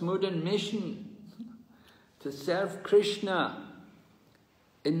Prabhupada's mood and mission to serve Krishna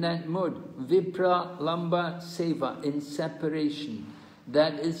in that mood, Vipralamba Seva, in separation.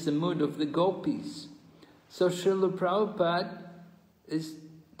 That is the mood of the gopis. So Srila Prabhupada is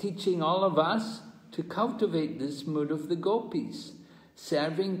teaching all of us to cultivate this mood of the gopis,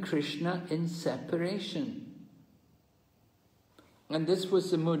 serving Krishna in separation. And this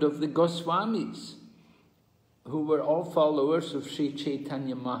was the mood of the Goswamis, who were all followers of Sri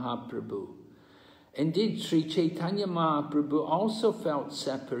Chaitanya Mahaprabhu. Indeed, Sri Chaitanya Mahaprabhu also felt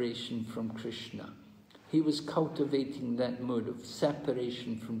separation from Krishna. he was cultivating that mood of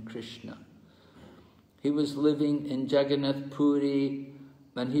separation from Krishna. He was living in Jagannath Puri,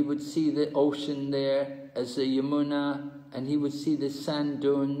 and he would see the ocean there as the Yamuna, and he would see the sand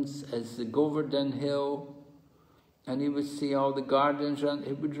dunes as the Govardhan Hill, and he would see all the gardens around.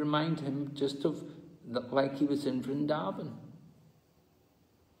 It would remind him just of like he was in Vrindavan.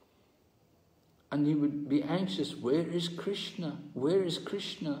 And he would be anxious, where is Krishna? Where is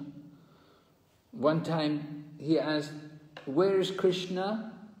Krishna? One time he asked, where is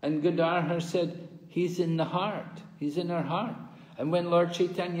Krishna? And Gadadhar said, he's in the heart. He's in our heart. And when Lord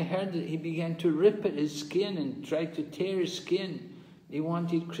Chaitanya heard it, he began to rip at his skin and tried to tear his skin. He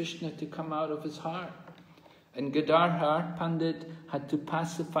wanted Krishna to come out of his heart. And Gadadhar Pandit had to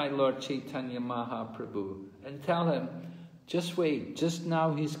pacify Lord Chaitanya Mahaprabhu and tell him, just wait, just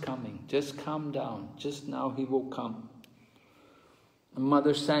now he's coming, just calm down, just now he will come. And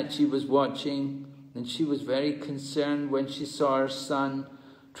Mother Sachi was watching, and she was very concerned when she saw her son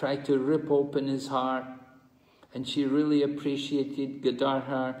try to rip open his heart. And she really appreciated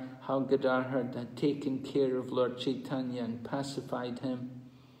Gadadhar, how Gadadhar had taken care of Lord Chaitanya and pacified him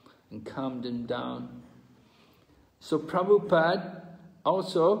and calmed him down. So Prabhupada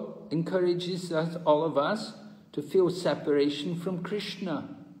also encourages us, all of us, to feel separation from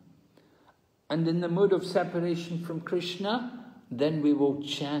Krishna. And in the mood of separation from Krishna, then we will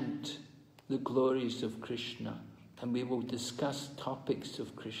chant the glories of Krishna and we will discuss topics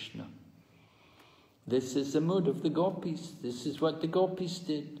of Krishna. This is the mood of the gopis. This is what the gopis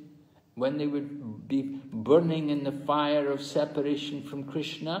did. When they would be burning in the fire of separation from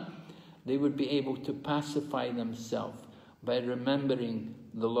Krishna, they would be able to pacify themselves by remembering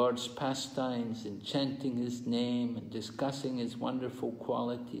the Lord's pastimes and chanting his name and discussing his wonderful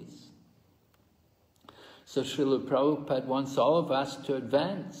qualities. So Srila Prabhupada wants all of us to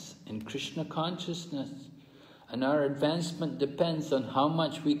advance in Krishna consciousness. And our advancement depends on how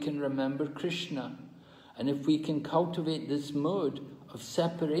much we can remember Krishna. And if we can cultivate this mode of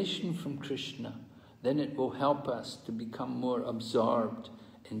separation from Krishna, then it will help us to become more absorbed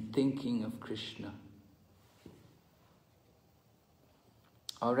in thinking of Krishna.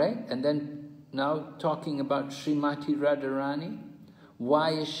 All right, and then now talking about Srimati Radharani.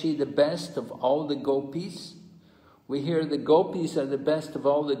 Why is she the best of all the gopis? We hear the gopis are the best of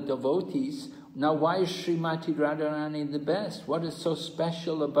all the devotees. Now why is Srimati Radharani the best? What is so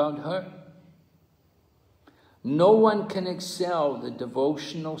special about her? No one can excel the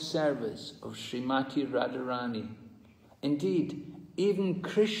devotional service of Srimati Radharani. Indeed, even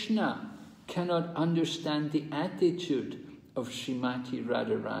Krishna cannot understand the attitude of Srimati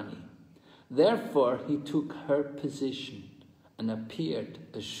Radharani. Therefore, he took her position and appeared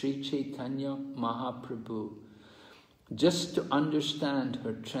as Sri Chaitanya Mahaprabhu, just to understand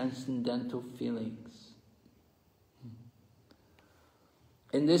her transcendental feelings.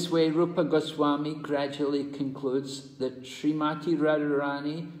 In this way, Rupa Goswami gradually concludes that Srimati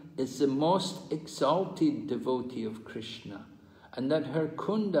Radharani is the most exalted devotee of Krishna, and that her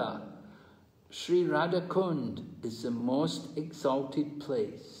Kunda, Sri Radhakund, is the most exalted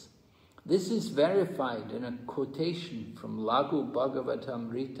place. This is verified in a quotation from Laghu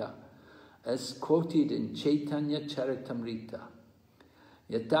Bhagavatamrita, as quoted in Chaitanya Charitamrita.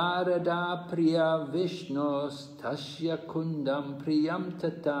 Yatarada priya Vishnos tasya kundam priyam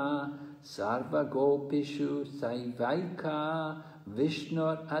tata sarva gopishu saivaika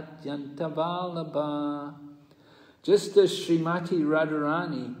Vishnor atyanta vallabha. Just as Srimati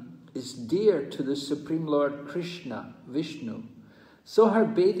Radharani is dear to the Supreme Lord Krishna, Vishnu, so her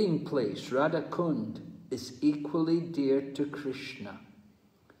bathing place, Radhakund, is equally dear to Krishna.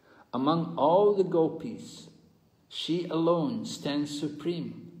 Among all the gopis, she alone stands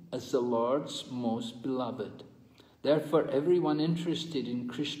supreme as the Lord's most beloved. Therefore, everyone interested in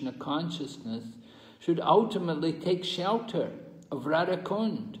Krishna consciousness should ultimately take shelter of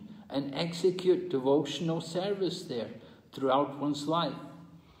Radhakund and execute devotional service there throughout one's life.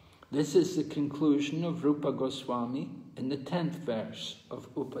 This is the conclusion of Rupa Goswami in the 10th verse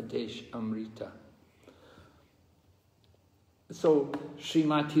of Upadesh Amrita. So,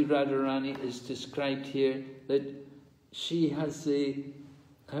 Srimati Radharani is described here that she has the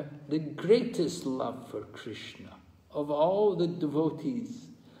greatest love for Krishna. Of all the devotees,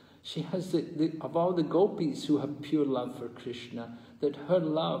 she has of all the gopis who have pure love for Krishna, that her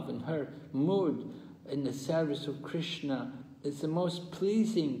love and her mood in the service of Krishna is the most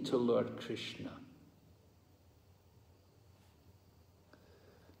pleasing to Lord Krishna.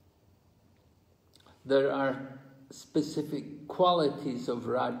 There are specific qualities of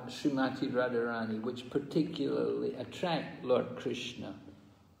Srimati Radharani which particularly attract Lord Krishna.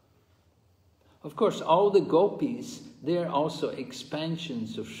 Of course, all the gopis, they're also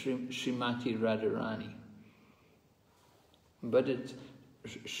expansions of Srimati Radharani. But it's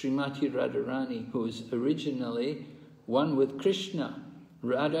Srimati Radharani who is originally one with Krishna.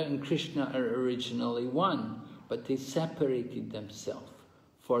 Radha and Krishna are originally one, but they separated themselves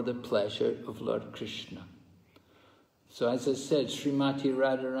for the pleasure of Lord Krishna. So as I said, Srimati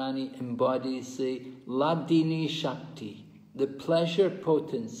Radharani embodies the Ladini Shakti, the pleasure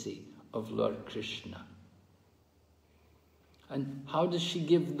potency of Lord Krishna. And how does she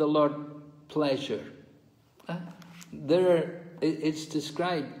give the Lord pleasure? It's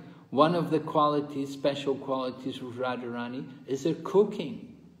described, one of the qualities, special qualities of Radharani is her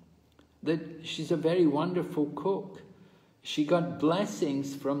cooking. That she's a very wonderful cook. She got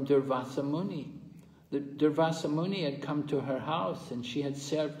blessings from Durvasa Muni. The Durvasa Muni had come to her house and she had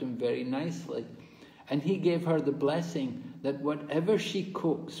served him very nicely. And he gave her the blessing that whatever she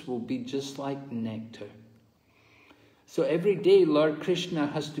cooks will be just like nectar. So every day Lord Krishna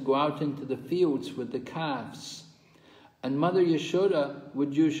has to go out into the fields with the calves. And Mother Yashoda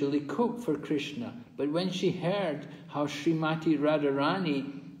would usually cook for Krishna. But when she heard how Srimati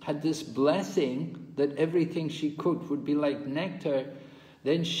Radharani had this blessing that everything she cooked would be like nectar,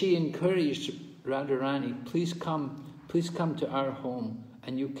 then she encouraged Radharani, please come to our home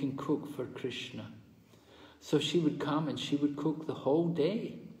and you can cook for Krishna. So she would come and she would cook the whole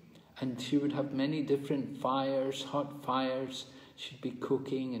day. And she would have many different fires, hot fires. She'd be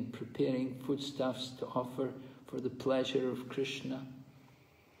cooking and preparing foodstuffs to offer for the pleasure of Krishna.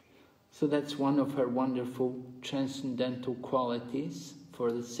 So that's one of her wonderful transcendental qualities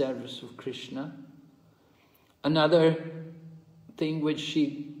for the service of Krishna. Another thing which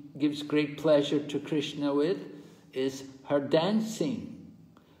she gives great pleasure to Krishna with is her dancing.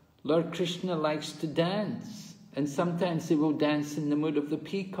 Lord Krishna likes to dance, and sometimes he will dance in the mood of the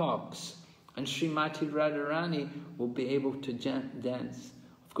peacocks, and Srimati Radharani will be able to dance.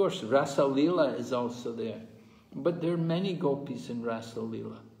 Of course, Rasa Leela is also there, but there are many gopis in Rasa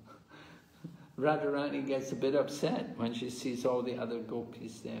Leela. Radharani gets a bit upset when she sees all the other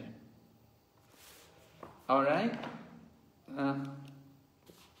gopis there. All right?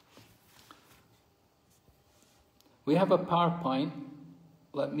 We have a PowerPoint.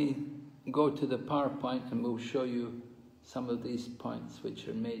 Let me go to the PowerPoint and we'll show you some of these points which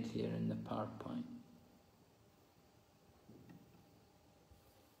are made here in the PowerPoint.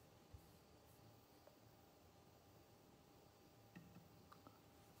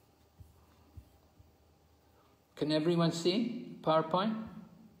 Can everyone see PowerPoint?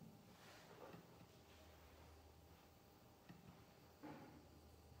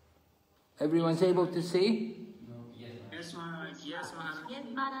 Everyone's able to see? Yes, Maharaj. Yes, Maharaj. Yes,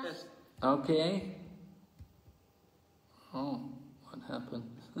 Maharaj. Yes. Okay. Oh, what happened?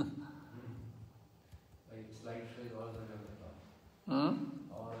 Like slide show is all the way on the top. Huh?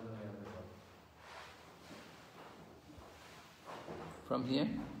 All the way on the top. From here?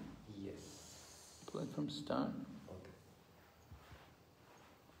 Yes. Play from start. Okay.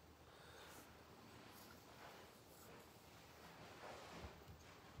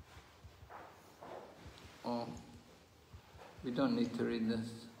 Oh, we don't need to read this.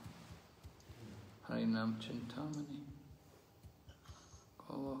 Harinam Chintamani.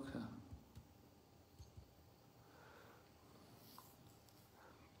 Goloka.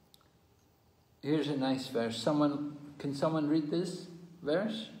 Here's a nice verse. Can someone read this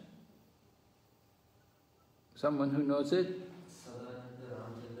verse? Someone who knows it?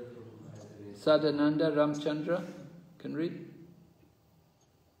 Sadananda Ramchandra can read?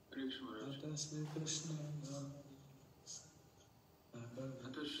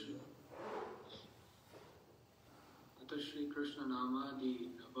 Shri Krishna Namadi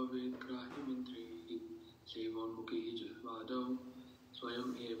Abhavet Grahi Mintri Sevon Mukhi Jihvadav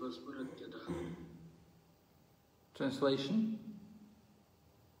Swayam Eva Spuratyada. Translation?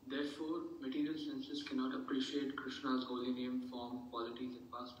 Therefore, material senses cannot appreciate Krishna's holy name, form, qualities,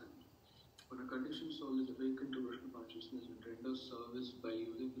 and pastimes. When a conditioned soul is awakened to Krishna consciousness and renders service by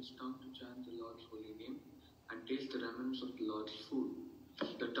using his tongue to chant the Lord's holy name and taste the remnants of the Lord's food,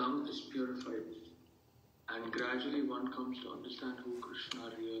 the tongue is purified. And gradually one comes to understand who Krishna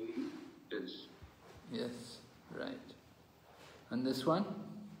really is. Yes, right. And this one?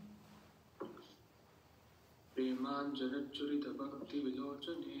 Preman Janachurita Bhakti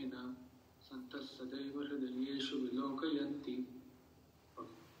Vilochanena Santas Sadaiva Hridayeshu Vilokayanti.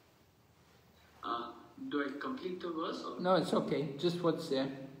 Do I complete the verse? Or? No, it's okay. Just what's there.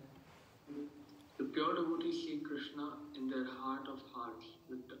 The pure devotees see Krishna in their heart of hearts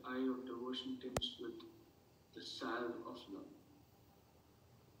with the eye of devotion tinged with the salve of love.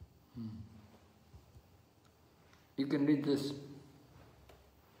 You can read this.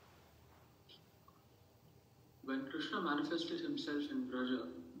 When Krishna manifested himself in Vraja,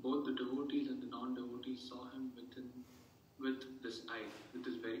 both the devotees and the non-devotees saw him with this eye, with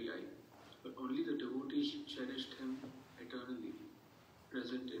this very eye. But only the devotees cherished him eternally,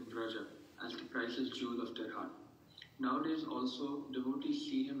 present in Vraja, as the priceless jewel of their heart. Nowadays also, devotees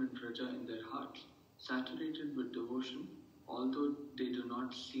see him in Vraja in their hearts, saturated with devotion, although they do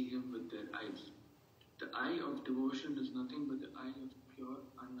not see him with their eyes. The eye of devotion is nothing but the eye of pure,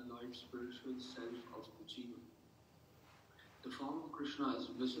 unalloyed spiritual self of the Jiva. The form of Krishna is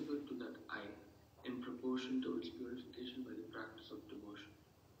visible to that eye in proportion to its purification by the practice of devotion.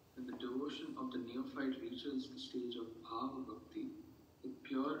 When the devotion of the neophyte reaches the stage of Bhava Bhakti, the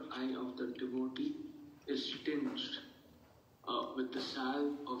pure eye of the devotee is tinged with the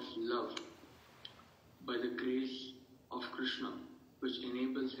salve of love by the grace of Krishna, which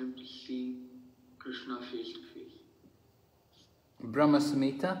enables him to see Krishna face to face. Brahma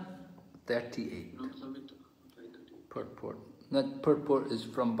Samhita 38. Brahma Samhita 538. Purport. That purport is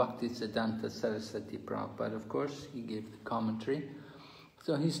from Bhakti Siddhanta Saraswati Prabhupada, of course. He gave the commentary.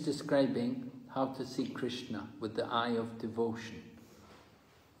 So he's describing how to see Krishna with the eye of devotion,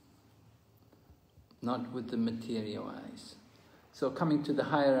 not with the material eyes. So coming to the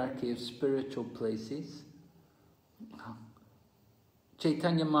hierarchy of spiritual places,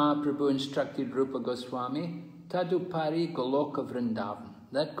 Chaitanya Mahaprabhu instructed Rupa Goswami, Tadupari Goloka Vrindavan.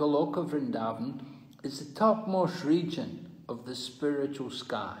 That Goloka Vrindavan is the topmost region of the spiritual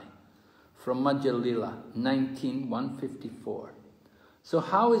sky, from Madhya Lila, 19:154. So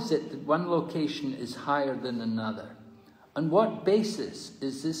how is it that one location is higher than another? On what basis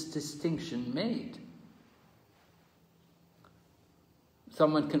is this distinction made?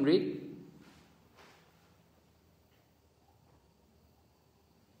 Someone can read?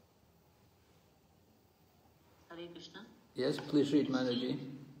 Hare Krishna. Yes, please read, Mataji.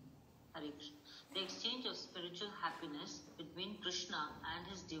 Hare Krishna. The exchange of spiritual happiness between Krishna and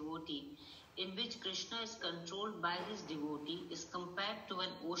his devotee, in which Krishna is controlled by his devotee, is compared to an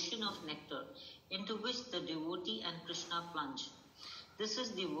ocean of nectar into which the devotee and Krishna plunge. This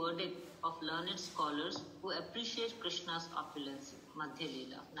is the verdict of learned scholars who appreciate Krishna's opulence. Madhya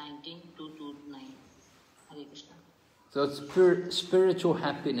Lila, 19:229. Hare Krishna. So it's spiritual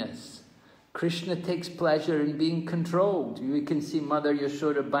happiness. Krishna takes pleasure in being controlled. We can see Mother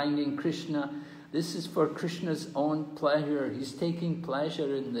Yashoda binding Krishna. This is for Krishna's own pleasure. He's taking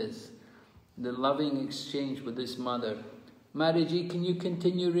pleasure in this, the loving exchange with his mother. Mataji, can you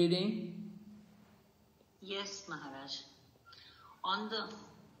continue reading? Yes, Maharaj. On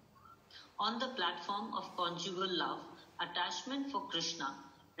the platform of conjugal love, attachment for Krishna,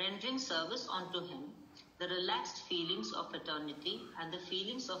 rendering service unto him, the relaxed feelings of eternity and the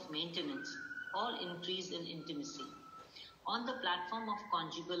feelings of maintenance all increase in intimacy. On the platform of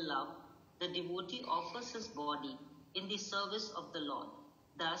conjugal love, the devotee offers his body in the service of the Lord.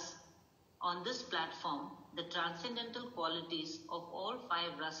 Thus, on this platform, the transcendental qualities of all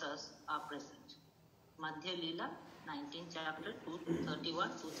five rasas are present. Madhya Lila, 19th chapter,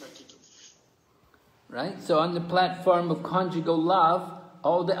 231-232. Right? So on the platform of conjugal love,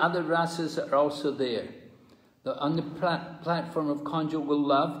 all the other rasas are also there. On the platform of conjugal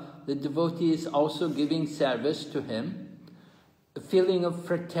love, the devotee is also giving service to him. The feeling of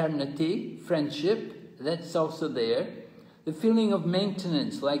fraternity, friendship, that's also there. The feeling of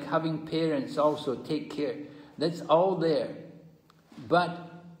maintenance, like having parents also take care, that's all there. But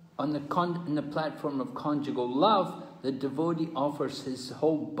on the platform of conjugal love, the devotee offers his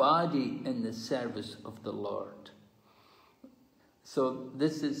whole body in the service of the Lord. So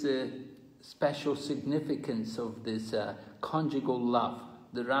this is a special significance of this conjugal love.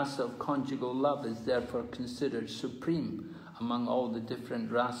 The rasa of conjugal love is therefore considered supreme among all the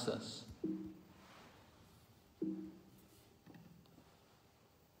different rasas.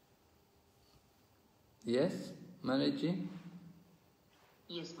 Yes, Manaji?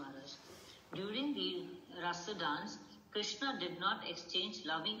 Yes, Maharaj. During the rasa dance, Krishna did not exchange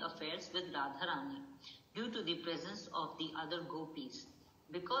loving affairs with Radharani due to the presence of the other gopis.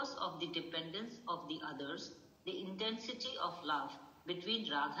 Because of the dependence of the others, the intensity of love between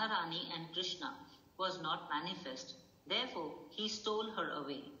Radharani and Krishna was not manifest. Therefore, he stole her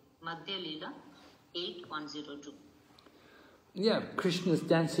away. Madhya Lila 8:102. Yeah, Krishna's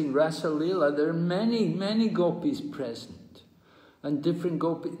dancing Rasa Leela. There are many gopis present. And different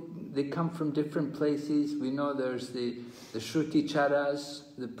gopis, they come from different places. We know there's the Shruti Charas,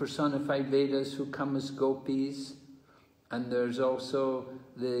 the personified Vedas who come as gopis. And there's also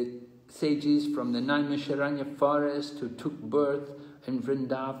the sages from the Naimisharanya forest who took birth in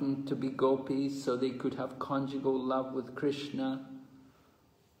Vrindavan to be gopis so they could have conjugal love with Krishna.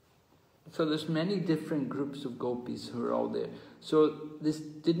 So there's many different groups of gopis who are all there. So this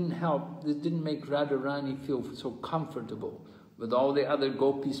didn't help, this didn't make Radharani feel so comfortable with all the other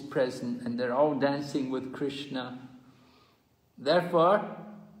gopis present and they're all dancing with Krishna. Therefore,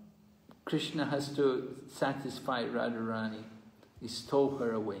 Krishna has to satisfy Radharani. He stole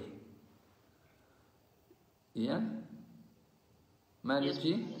her away. Yeah?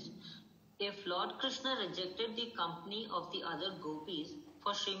 Mataji? Yes. If Lord Krishna rejected the company of the other gopis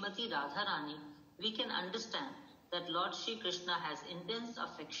for Srimati Radharani, we can understand that Lord Shri Krishna has intense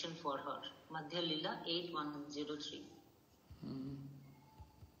affection for her. Madhya Lila 8103.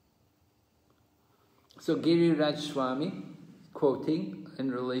 So Giriraj Swami, quoting in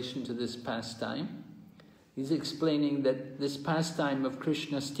relation to this pastime, he's explaining that this pastime of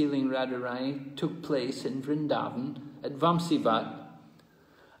Krishna stealing Radharani took place in Vrindavan at Vamsivat,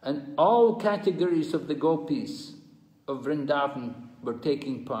 and all categories of the gopis of Vrindavan were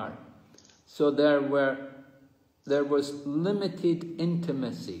taking part. So there was limited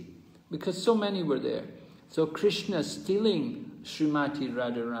intimacy because so many were there. So Krishna stealing Srimati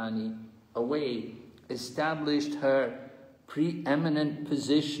Radharani away established her preeminent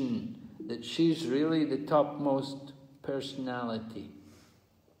position that she's really the topmost personality.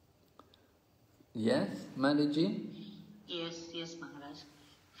 Yes, Mataji? Yes, Maharaj.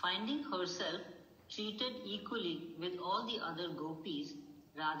 Finding herself treated equally with all the other gopis,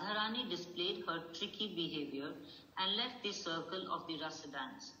 Radharani displayed her tricky behavior and left the circle of the rasa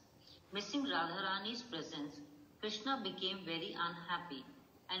dance. Missing Radharani's presence, Krishna became very unhappy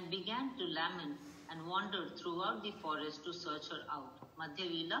and began to lament and wandered throughout the forest to search her out. Madhya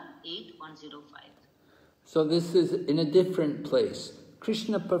Lila 8105. So this is in a different place.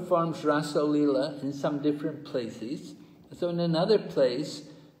 Krishna performs Rasa Lila in some different places. So in another place,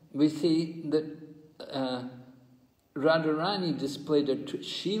 we see that Radharani displayed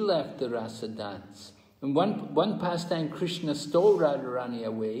she left the Rasa dance. In one pastime, Krishna stole Radharani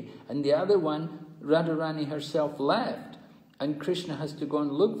away, and the other one, Radharani herself left, and Krishna has to go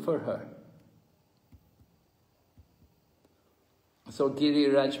and look for her. So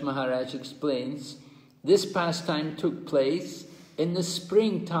Giriraj Maharaj explains, this pastime took place in the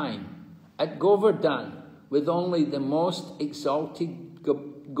springtime at Govardhan, with only the most exalted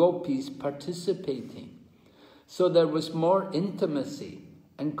gopis participating. So there was more intimacy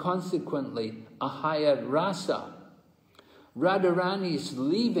and consequently a higher rasa. Radharani is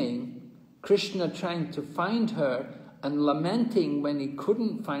leaving, Krishna trying to find her and lamenting when he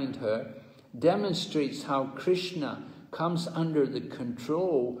couldn't find her, demonstrates how Krishna comes under the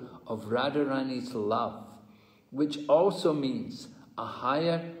control of Radharani's love, which also means a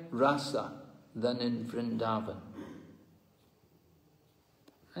higher rasa than in Vrindavan.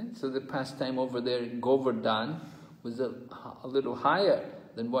 Right? So the pastime over there in Govardhan was a little higher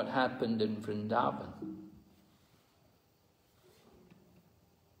than what happened in Vrindavan.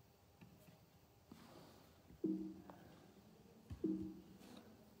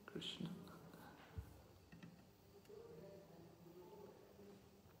 Krishna.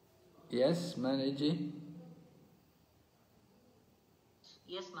 Yes, Manaji?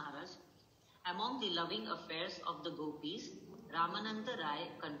 Yes, Maharaj. Among the loving affairs of the gopis, Ramananda Rai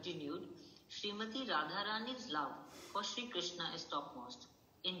continued, Srimati Radharani's love for Sri Krishna is topmost.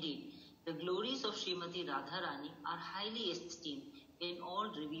 Indeed, the glories of Srimati Radharani are highly esteemed in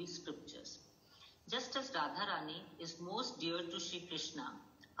all revealed scriptures. Just as Radharani is most dear to Sri Krishna,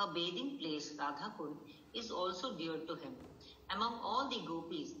 her bathing place Radhakund is also dear to him. Among all the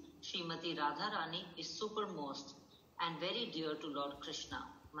gopis, Srimati Radharani is supermost and very dear to Lord Krishna.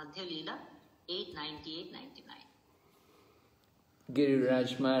 Madhya Lila 898-99.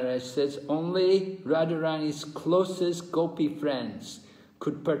 Giriraj Maharaj says, only Radharani's closest gopi friends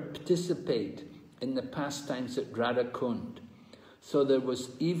could participate in the pastimes at Radhakund. So there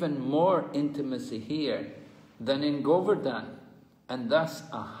was even more intimacy here than in Govardhan, and thus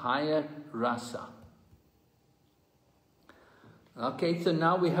a higher rasa. Okay, so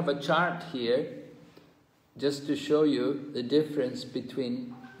now we have a chart here just to show you the difference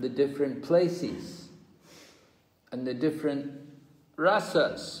between the different places and the different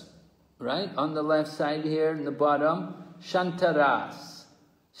rasas, right? On the left side here in the bottom, Shantaras.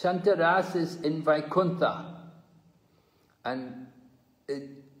 Shantaras is in Vaikuntha, and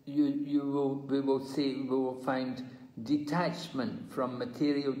we will find detachment from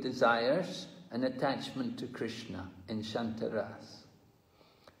material desires and attachment to Krishna in Shantaras.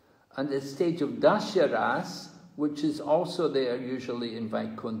 And the stage of Dasyaras, which is also there usually in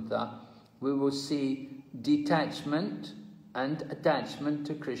Vaikuntha, we will see detachment and attachment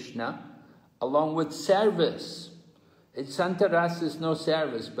to Krishna, along with service. At Santaras is no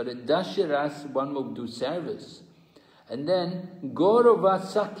service, but at Dasharas one will do service. And then Gaurava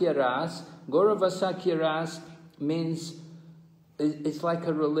Sakyaras means it's like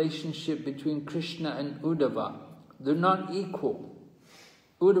a relationship between Krishna and Uddhava. They're not equal.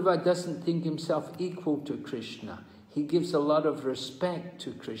 Uddhava doesn't think himself equal to Krishna. He gives a lot of respect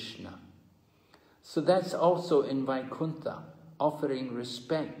to Krishna. So that's also in Vaikuntha, offering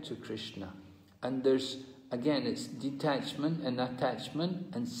respect to Krishna. And there's, again, it's detachment and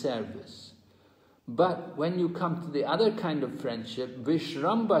attachment and service. But when you come to the other kind of friendship,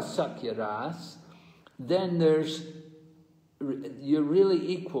 Vishramba Sakyaras, then you're really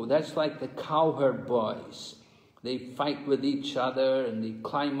equal. That's like the cowherd boys. They fight with each other and they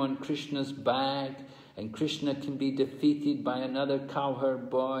climb on Krishna's back, and Krishna can be defeated by another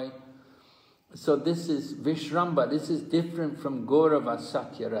cowherd boy. So this is Vishramba. This is different from Gaurava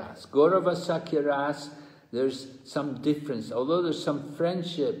Sakyaras. Gaurava Sakyaras, there's some difference. Although there's some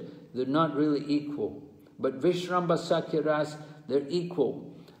friendship, they're not really equal. But Vishramba Sakyaras, they're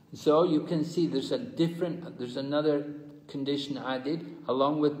equal. So you can see there's another condition added.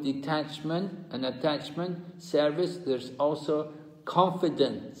 Along with detachment and attachment, service, there's also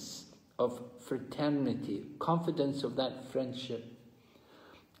confidence of fraternity, confidence of that friendship.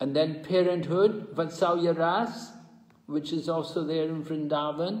 And then parenthood, Vatsalya Ras, which is also there in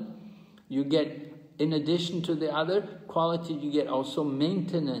Vrindavan. You get, in addition to the other quality, you get also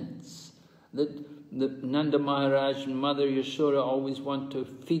maintenance. That Nanda Maharaj and Mother Yashoda always want to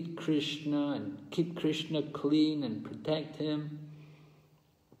feed Krishna and keep Krishna clean and protect him.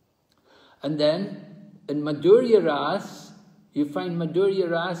 And then in Madhurya Ras, you find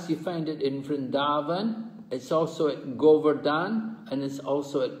it in Vrindavan. It's also at Govardhan, and it's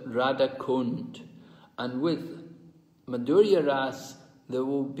also at Radhakund. And with Madhurya Ras, there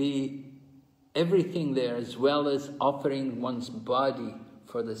will be everything there, as well as offering one's body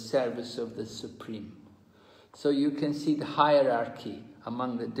for the service of the Supreme. So you can see the hierarchy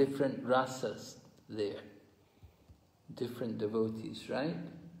among the different rasas there. Different devotees, right?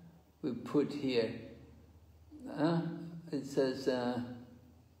 We put here, it says,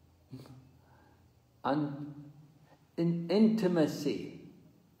 in intimacy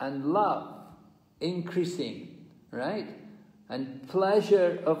and love increasing, right? And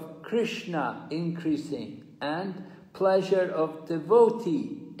pleasure of Krishna increasing, and pleasure of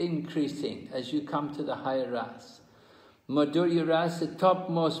devotee increasing as you come to the higher ras. Madhurya Ras, the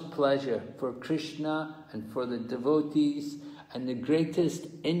topmost pleasure for Krishna and for the devotees, and the greatest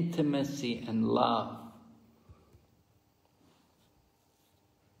intimacy and love.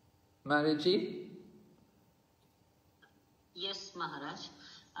 Maharaji? Yes, Maharaj.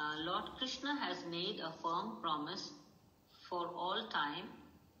 Lord Krishna has made a firm promise for all time.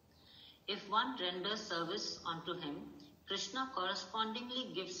 If one renders service unto him, Krishna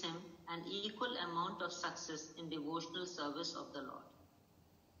correspondingly gives him an equal amount of success in devotional service of the Lord.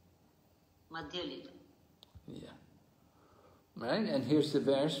 Madhya Lila. Yeah. Right, and here's the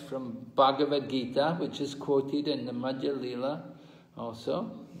verse from Bhagavad Gita, which is quoted in the Madhya Lila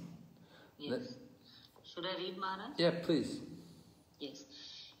also. Yes. Should I read, Maharaj? Yeah, please. Yes.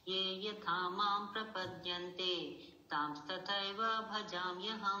 Ye yatha mam prapadyante tam tathaiva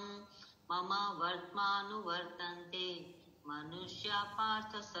bhajamyaham mama vartmanu vartante manushya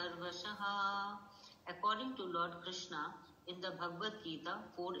partha sarvashaha. According to Lord Krishna in the Bhagavad Gita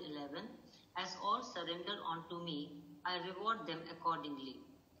 4:11, as all surrender unto me, I reward them accordingly.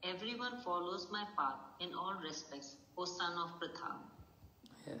 Everyone follows my path in all respects, O son of Pratha.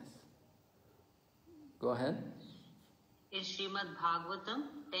 Yes. Go ahead. In Srimad Bhagavatam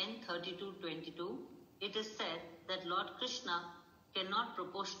 10:32-22, it is said that Lord Krishna cannot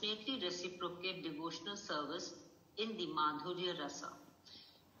proportionately reciprocate devotional service in the Madhurya Rasa.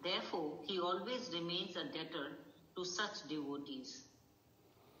 Therefore, he always remains a debtor to such devotees.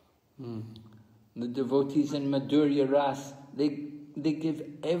 The devotees in Madhurya Ras, they give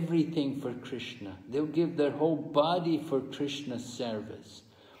everything for Krishna. They'll give their whole body for Krishna's service.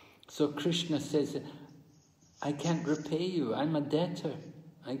 So Krishna says, I can't repay you. I'm a debtor.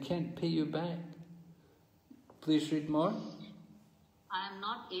 I can't pay you back. Please read more. I am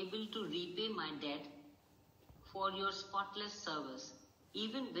not able to repay my debt for your spotless service,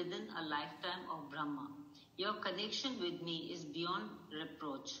 even within a lifetime of Brahma. Your connection with me is beyond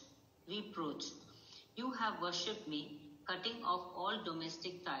reproach. You have worshipped me, cutting off all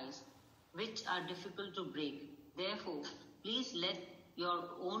domestic ties, which are difficult to break. Therefore, please let your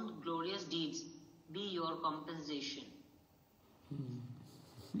own glorious deeds be your compensation.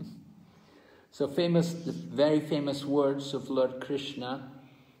 So So famous, the very famous words of Lord Krishna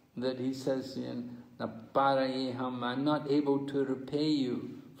that he says in Naparayeham, I'm not able to repay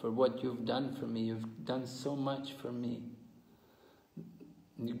you for what you've done for me. You've done so much for me.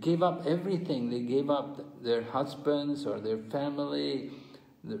 You gave up everything. They gave up their husbands or their family,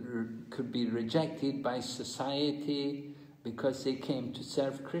 that could be rejected by society because they came to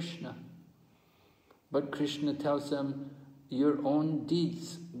serve Krishna. But Krishna tells them, your own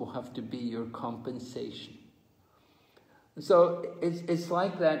deeds will have to be your compensation. So it's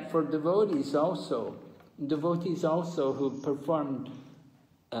like that for devotees also. Devotees also who performed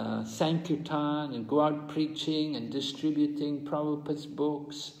Sankirtan and go out preaching and distributing Prabhupada's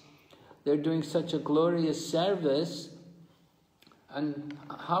books. They're doing such a glorious service, and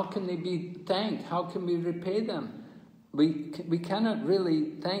how can they be thanked? How can we repay them? We cannot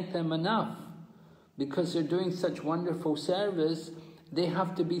really thank them enough, because they're doing such wonderful service. They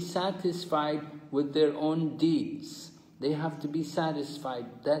have to be satisfied with their own deeds. They have to be satisfied.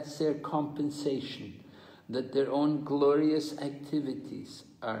 That's their compensation, that their own glorious activities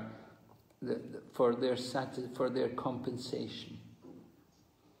are for their compensation.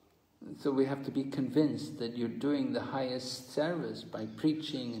 So we have to be convinced that you're doing the highest service by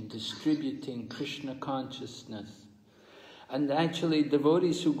preaching and distributing Krishna consciousness. And actually,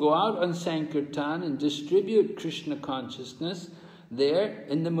 devotees who go out on Sankirtan and distribute Krishna consciousness, they're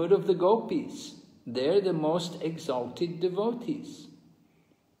in the mood of the gopis. They're the most exalted devotees.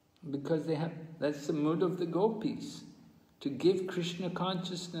 Because that's the mood of the gopis. To give Krishna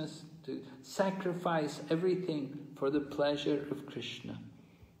consciousness, to sacrifice everything for the pleasure of Krishna.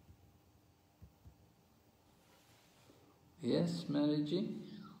 Yes, Maharaji?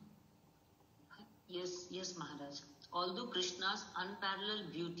 Yes, Maharaj. Although Krishna's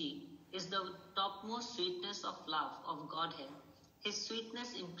unparalleled beauty is the topmost sweetness of love of Godhead, his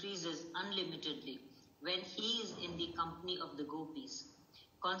sweetness increases unlimitedly when he is in the company of the gopis.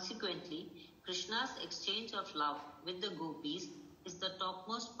 Consequently, Krishna's exchange of love with the gopis is the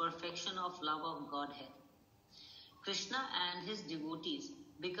topmost perfection of love of Godhead. Krishna and his devotees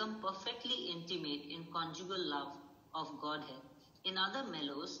become perfectly intimate in conjugal love of Godhead. In other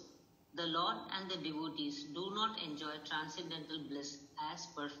mellows, the Lord and the devotees do not enjoy transcendental bliss as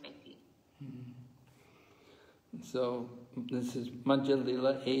perfectly. So, this is Madhya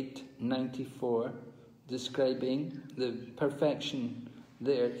Lila 8:94, describing the perfection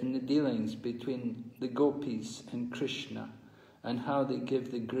there in the dealings between the gopis and Krishna, and how they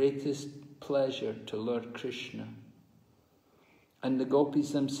give the greatest pleasure to Lord Krishna. And the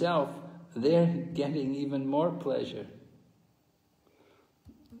gopis themselves, they're getting even more pleasure.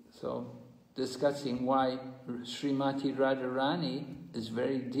 So, discussing why Srimati Radharani is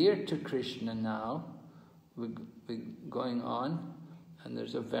very dear to Krishna now, we're going on, and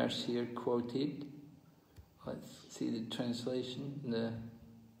there's a verse here quoted. Let's see the translation.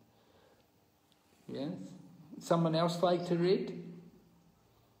 Yes? Someone else like to read?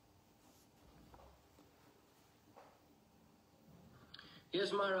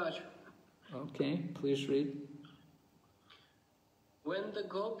 Yes, Maharaj. Okay, please read. When the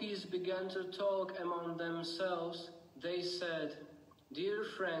gopis began to talk among themselves, they said, "Dear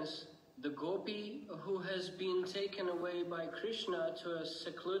friends, the gopi who has been taken away by Krishna to a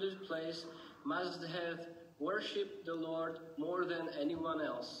secluded place must have worshipped the Lord more than anyone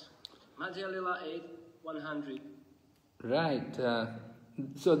else." Madhya Lila 8:100. Right.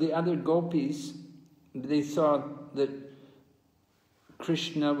 So the other gopis, they saw that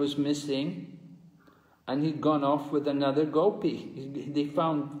Krishna was missing, and he'd gone off with another gopi. They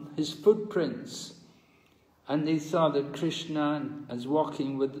found his footprints, and they saw that Krishna was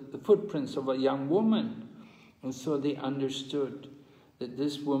walking with the footprints of a young woman. And so they understood that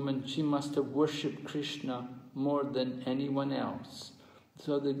this woman, she must have worshipped Krishna more than anyone else.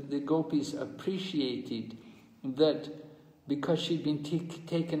 So the gopis appreciated that because she'd been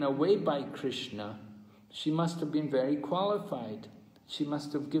taken away by Krishna, she must have been very qualified. She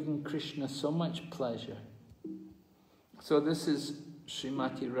must have given Krishna so much pleasure. So this is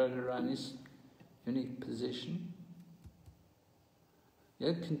Srimati Radharani's unique position.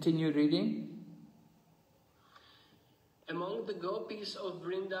 Yeah, continue reading. Among the gopis of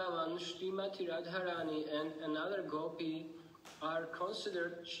Vrindavan, Srimati Radharani and another gopi are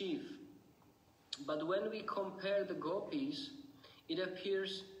considered chief. But when we compare the gopis, it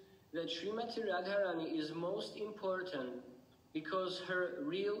appears that Srimati Radharani is most important because her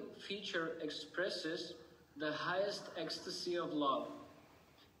real feature expresses the highest ecstasy of love.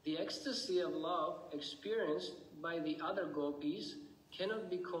 The ecstasy of love experienced by the other gopis cannot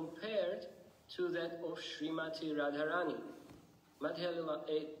be compared to that of Srimati Radharani. Madhya Lila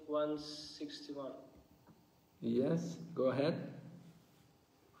 8:161. Yes, go ahead.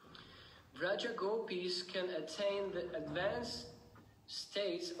 Vraja gopis can attain the advanced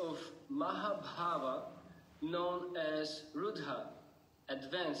states of Mahabhava, known as Rudha,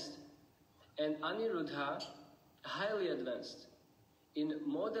 advanced, and Aniruddha, highly advanced. In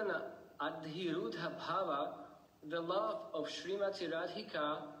Modana Adhirudha Bhava, the love of Srimati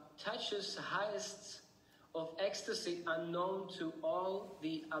Radhika touches the highest of ecstasy unknown to all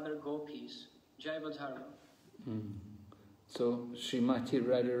the other gopis. Jaiva Dharma. So Srimati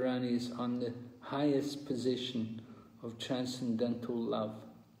Radharani is on the highest position of transcendental love.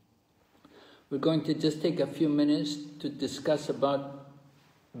 We're going to just take a few minutes to discuss about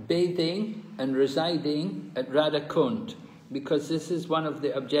bathing and residing at Radha Kund, because this is one of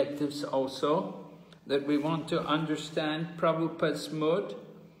the objectives also, that we want to understand Prabhupada's mood,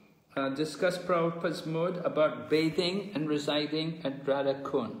 discuss Prabhupada's mood about bathing and residing at Radha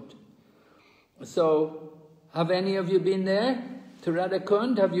Kund. So, have any of you been there to Radha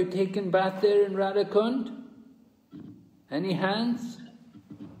Kund? Have you taken bath there in Radha Kund? Any hands?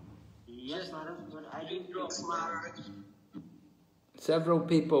 Yes, Maharaj, but I didn't drop Maharaj. Several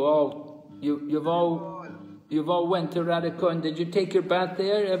people. You've all went to Radha Kund. Did you take your bath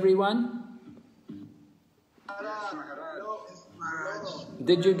there, everyone?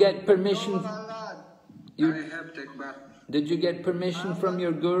 Did you get permission? I have taken bath. Did you get permission from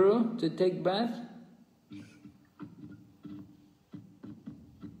your guru to take bath?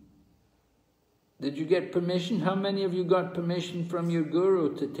 Did you get permission? How many of you got permission from your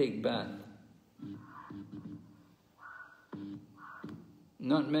guru to take bath?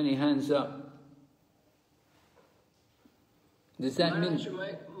 Not many hands up. Does that mean...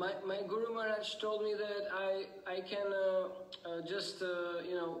 My Guru Maharaj told me that I can just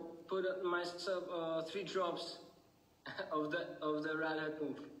put myself 3 drops of the Radha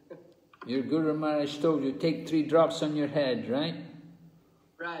Kund. Your Guru Maharaj told you take 3 drops on your head, right?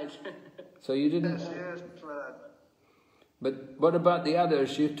 Right. So you didn't... Yes, But what about the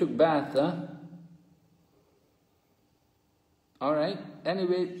others? You took bath, huh? All right.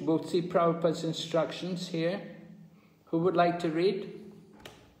 Anyway, we'll see Prabhupada's instructions here. Who would like to read?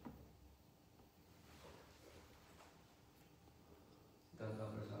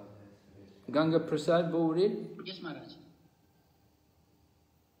 Ganga Prasad will read. Yes, Maharaj.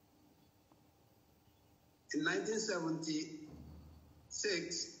 In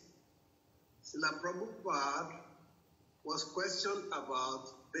 1976, Srila Prabhupada was questioned about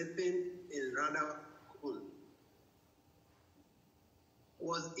bathing in Radha Kund.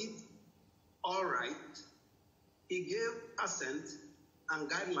 Was it all right? He gave assent and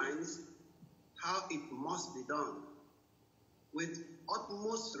guidelines how it must be done. With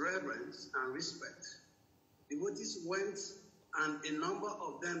utmost reverence and respect, devotees went and a number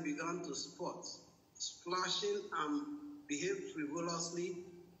of them began to sport, splashing and behaved frivolously.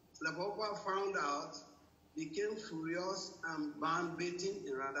 Srila Prabhupada found out, became furious and banned bathing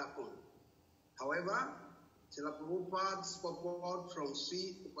in Radha Kund. However, Srila Prabhupada's purport from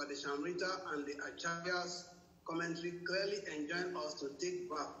Sri Upadeshamrita and the Acharya's commentary clearly enjoined us to take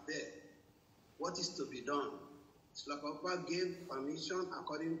bath there. What is to be done? Srila Prabhupada gave permission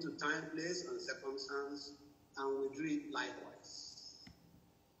according to time, place, and circumstance, and we do it likewise.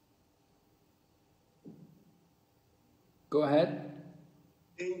 Go ahead.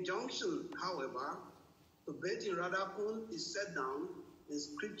 The injunction, however, to bathe in Radha Kund is set down in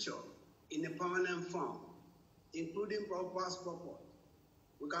scripture in a permanent form, including Prabhupada's purport.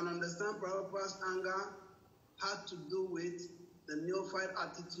 We can understand Prabhupada's anger had to do with the neophyte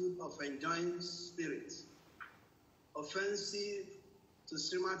attitude of enjoying spirit, offensive to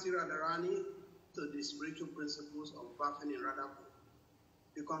Srimati Radharani, to the spiritual principles of bathing in Radha Kund.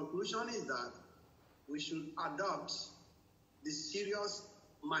 The conclusion is that we should adopt the serious,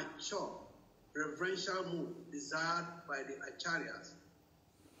 mature, reverential mood desired by the Acharyas,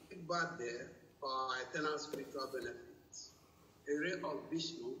 take bath there for our eternal spiritual benefits. A ray of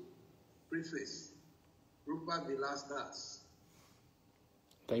Vishnu, preface, Rupa Vilas Das.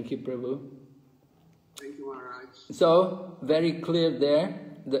 Thank you, Prabhu. Thank you, Maharaj. So, very clear there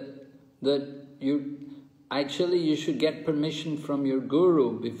that you should get permission from your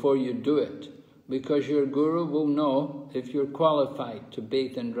guru before you do it, because your guru will know if you're qualified to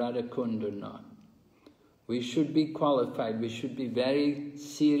bathe in Radha Kund or not. We should be qualified. We should be very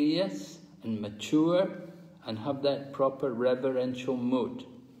serious and mature and have that proper reverential mood.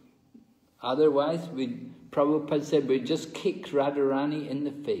 Otherwise, Prabhupada said, we just kick Radharani in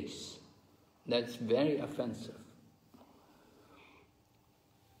the face. That's very offensive.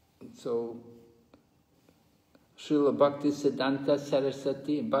 So, Srila Bhakti Siddhanta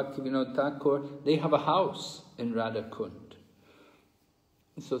Saraswati and Bhakti Vinod Thakur, they have a house in Radhakund.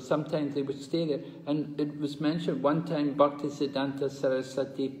 So sometimes they would stay there. And it was mentioned one time Bhakti Siddhanta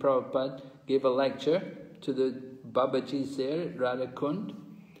Saraswati Prabhupada gave a lecture to the Babajis there at Radhakund.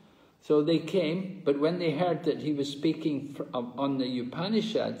 So they came, but when they heard that he was speaking on the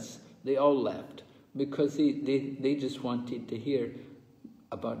Upanishads, they all left, because they just wanted to hear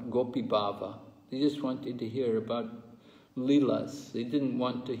about Gopi Bhava. They just wanted to hear about Leelas. They didn't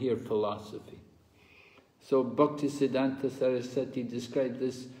want to hear philosophy. So Bhakti Siddhanta Saraswati described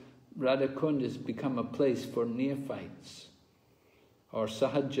this Radhakund has become a place for neophytes or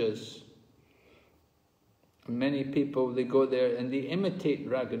sahajas. Many people, they go there and they imitate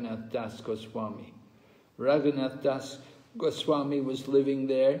Raghunath Das Goswami. Raghunath Das Goswami was living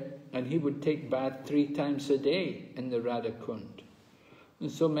there and he would take bath 3 times a day in the Radhakund.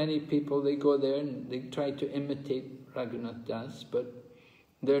 And so many people, they go there and they try to imitate Raghunath Das, but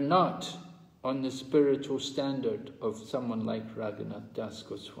they're not on the spiritual standard of someone like Raghunath Das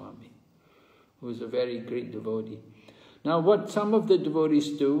Goswami, who was a very great devotee. Now what some of the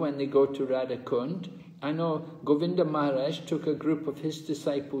devotees do when they go to Radhakund, I know Govinda Maharaj took a group of his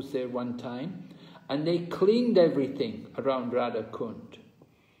disciples there one time, and they cleaned everything around Radhakund.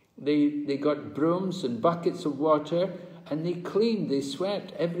 They got brooms and buckets of water, and they cleaned, they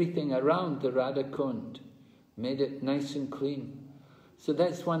swept everything around the Radhakund, made it nice and clean. So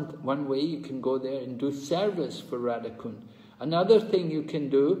that's one way you can go there and do service for Radhakund. Another thing you can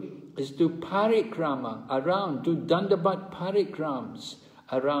do is do parikrama around, do dandabat parikrams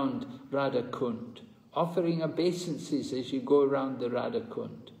around Radhakund, offering obeisances as you go around the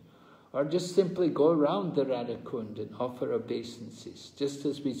Radhakund. Or just simply go around the Radhakund and offer obeisances. Just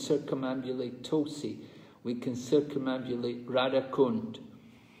as we circumambulate Tulsi, we can circumambulate Radhakund.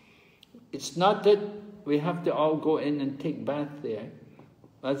 It's not that we have to all go in and take bath there.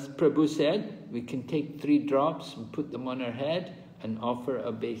 As Prabhu said, we can take 3 drops and put them on our head and offer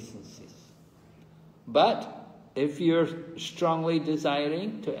obeisances. But if you're strongly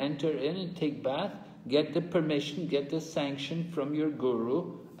desiring to enter in and take bath, get the permission, get the sanction from your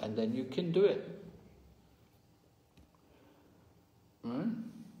guru, and then you can do it.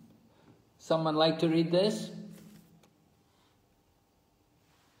 Someone like to read this?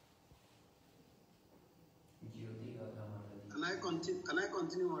 Can I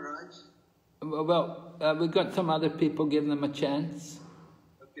continue, Maharaj? Well, we've got some other people, give them a chance.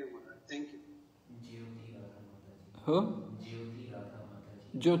 Okay, Maharaj, thank you. Who?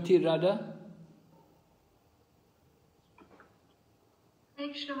 Jyoti Radha? Hare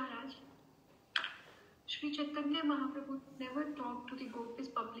Krishna Maharaj. Sri Chaitanya Mahaprabhu never talked to the gopis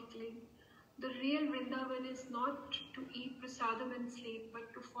publicly. The real Vrindavan is not to eat prasadam and sleep,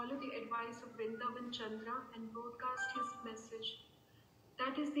 but to follow the advice of Vrindavan Chandra and broadcast his message.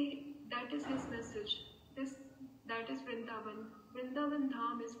 That is his message. That is Vrindavan. Vrindavan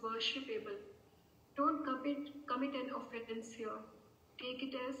Dham is worshipable. Don't commit an offense here. Take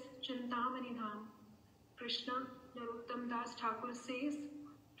it as Chintamani Dham. Krishna Narottam Das Thakur says,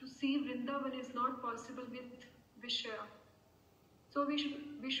 to see Vrindavan is not possible with Vishaya. So we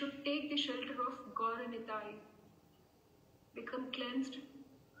should take the shelter of Gaura Nitai, become cleansed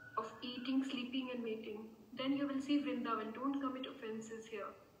of eating, sleeping and mating. Then you will see Vrindavan. Don't commit offenses here.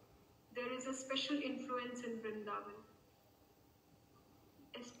 There is a special influence in Vrindavan.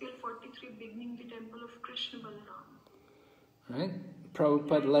 SPL 43, beginning the temple of Krishna Balaram. Right?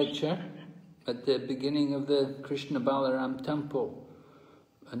 Prabhupada lecture at the beginning of the Krishna Balaram temple.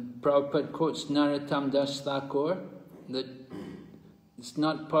 And Prabhupada quotes Narottam Das Thakur that it's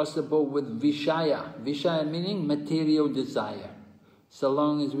not possible with Vishaya. Vishaya meaning material desire. So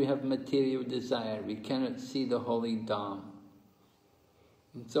long as we have material desire, we cannot see the holy Dham.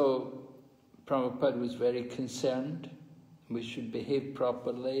 And so Prabhupada was very concerned. We should behave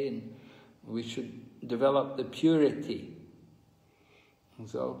properly and we should develop the purity. And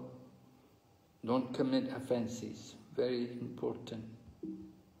so don't commit offenses. Very important.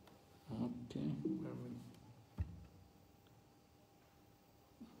 Okay.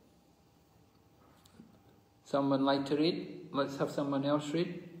 Someone like to read? Let's have someone else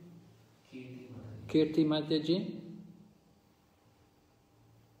read. Kirti Mataji.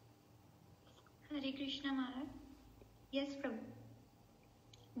 Hare Krishna Maharaj. Yes, Prabhu.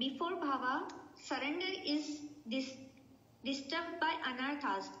 Before Bhava, surrender is disturbed by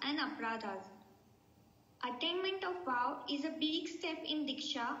anarthas and apradhas. Attainment of Bhav is a big step in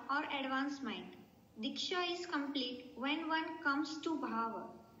Diksha or advancement. Diksha is complete when one comes to Bhava.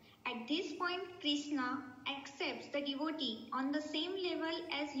 At this point, Krishna accepts the devotee on the same level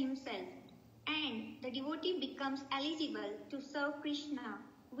as himself. and the devotee becomes eligible to serve Krishna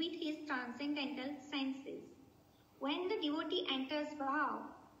with his transcendental senses. When the devotee enters Bhav,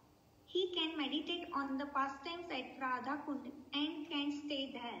 he can meditate on the pastimes at Radha Kund and can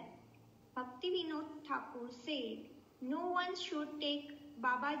stay there. Bhakti Vinod Thakur said, no one should take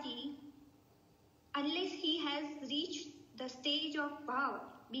Babaji unless he has reached the stage of Bhav,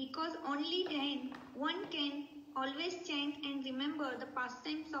 because only then one can always chant and remember the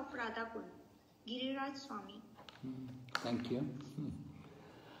pastimes of Radha Kund. Giriraj Swami. Thank you.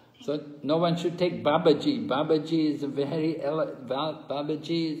 So no one should take Babaji. Babaji is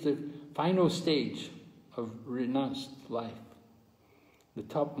Babaji is the final stage of renounced life, the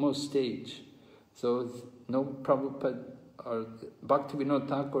topmost stage. So no Prabhupada or Bhakti Vinod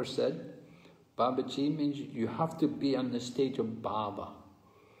Thakur said, Babaji means you have to be on the stage of Bhava.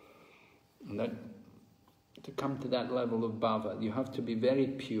 And that, to come to that level of Bhava, you have to be very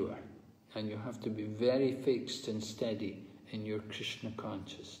pure and you have to be very fixed and steady in your Krishna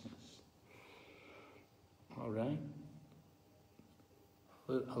consciousness. All right?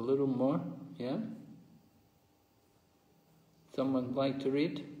 A little more, yeah? Someone like to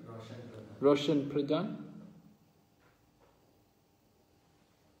read? Roshan Pradhan?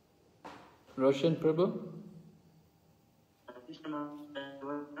 Roshan Prabhu?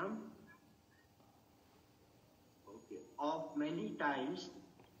 Of many times,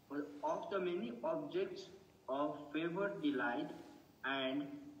 of the many objects of favored delight and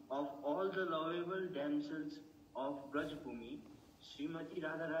of all the lovable damsels of Brajbhumi, Srimati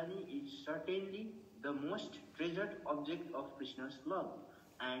Radharani is certainly the most treasured object of Krishna's love,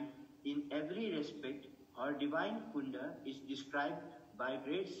 and in every respect her divine Kunda is described by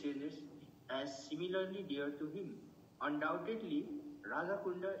great sages as similarly dear to him. Undoubtedly, Radha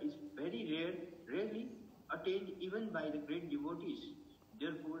Kunda is very rarely attained even by the great devotees.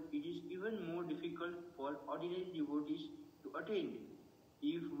 Therefore, it is even more difficult for ordinary devotees to attain.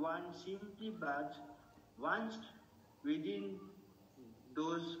 If one simply baths once within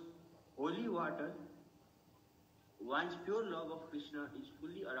those holy waters, one's pure love of Krishna is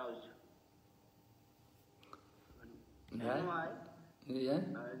fully aroused. Yeah. Yeah.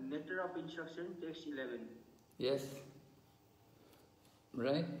 Nectar of Instruction, text 11. Yes.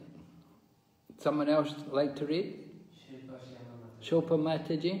 Right. Someone else like to read? Shopa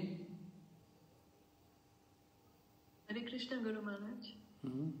Mataji. Hare Krishna Guru Maharaj.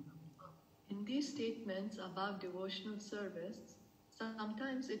 In these statements about devotional service,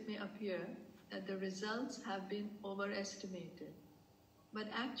 sometimes it may appear that the results have been overestimated. But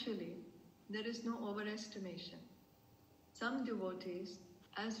actually, there is no overestimation. Some devotees,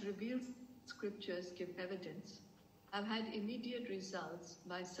 as revealed scriptures give evidence, have had immediate results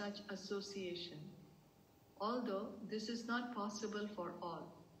by such association, although this is not possible for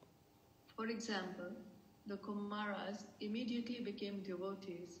all. For example, the Kumaras immediately became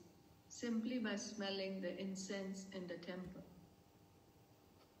devotees simply by smelling the incense in the temple.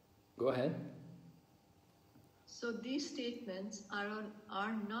 Go ahead. So these statements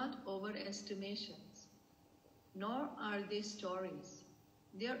are not overestimations, nor are they stories.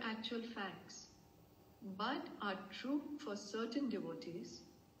 They are actual facts, but are true for certain devotees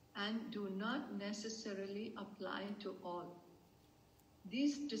and do not necessarily apply to all.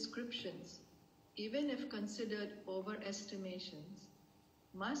 These descriptions, even if considered overestimations,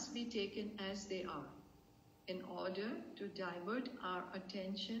 must be taken as they are, in order to divert our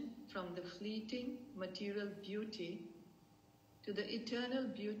attention from the fleeting material beauty to the eternal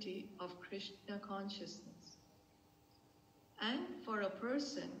beauty of Krishna consciousness. And for a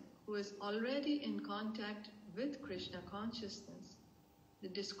person who is already in contact with Krishna consciousness, the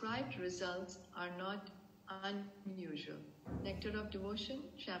described results are not unusual. Nectar of Devotion,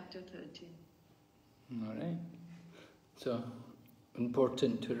 chapter 13. All right. So,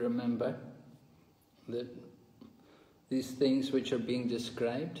 important to remember that these things which are being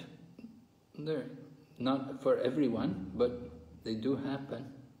described, they're not for everyone, but they do happen.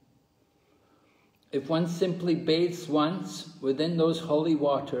 If one simply bathes once within those holy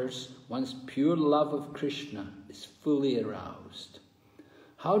waters, one's pure love of Krishna is fully aroused.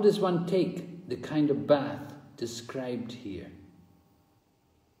 How does one take the kind of bath described here?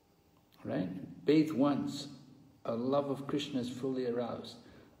 Right? Bathe once, our love of Krishna is fully aroused.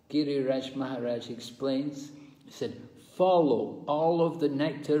 Giriraj Maharaj explains, he said, follow all of the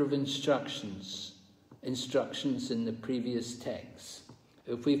nectar of instructions in the previous texts.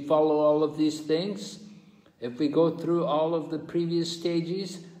 If we follow all of these things, if we go through all of the previous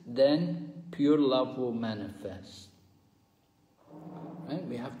stages, then pure love will manifest. Right?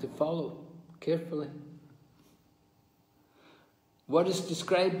 We have to follow carefully. What is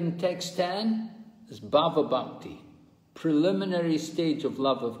described in text 10 is Bhava Bhakti, preliminary stage of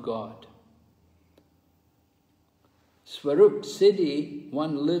love of God. Swarup Siddhi,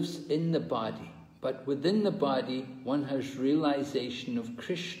 one lives in the body, but within the body one has realization of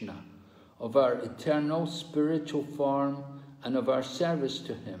Krishna, of our eternal spiritual form and of our service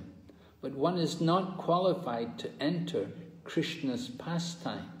to him. But one is not qualified to enter Krishna's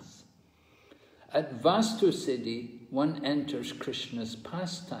pastimes. At Vastu Siddhi, one enters Krishna's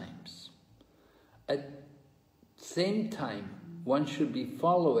pastimes. At the same time, one should be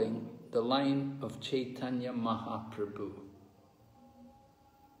following the line of Chaitanya Mahaprabhu.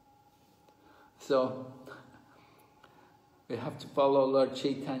 So, we have to follow Lord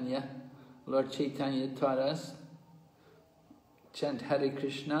Chaitanya. Lord Chaitanya taught us, chant Hare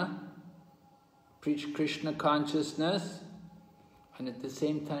Krishna, preach Krishna consciousness, and at the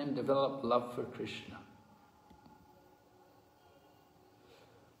same time develop love for Krishna.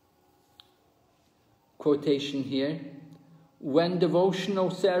 Quotation here, when devotional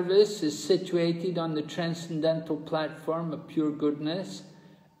service is situated on the transcendental platform of pure goodness,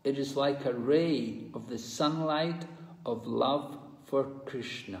 it is like a ray of the sunlight of love for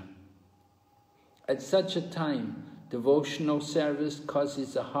Krishna. At such a time, devotional service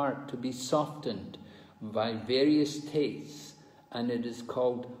causes the heart to be softened by various tastes, and it is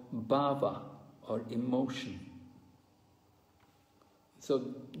called bhava, or emotion.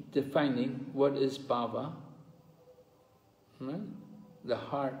 So, defining what is bhava, right? The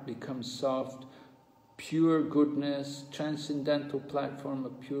heart becomes soft, pure goodness, transcendental platform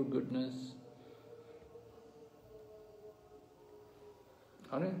of pure goodness.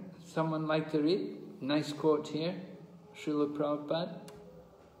 All right, someone like to read? Nice quote here, Srila Prabhupada.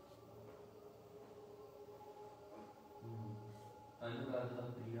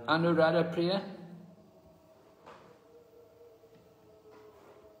 Anuradha Priya.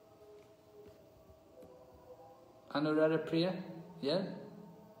 Anuradha Priya, yeah?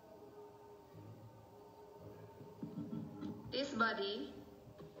 This body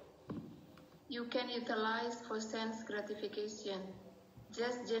you can utilize for sense gratification.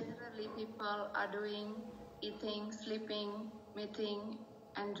 Just generally people are doing, eating, sleeping, meeting,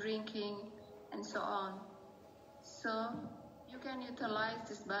 and drinking, and so on. So you can utilize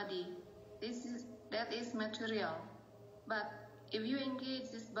this body. That is material. But if you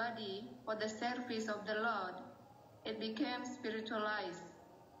engage this body for the service of the Lord, it becomes spiritualized.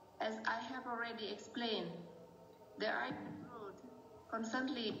 As I have already explained, the iron root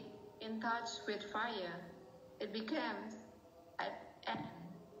constantly in touch with fire, it becomes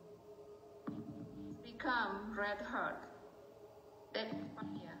become red hot. That is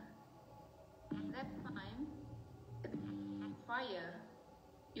fire. At that time, it becomes fire.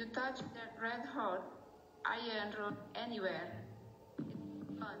 You touch that red hot iron root anywhere,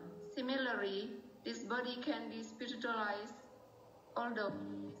 it burns. Similarly, this body can be spiritualized, although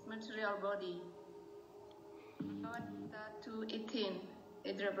this material body. 2:18,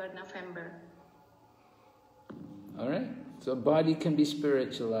 Hyderabad, November. All right, so body can be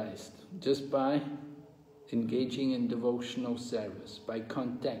spiritualized just by engaging in devotional service, by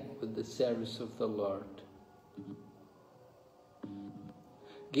contact with the service of the Lord.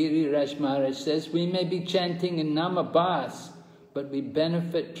 Giriraj Maharaj says, we may be chanting in Namabhas, but we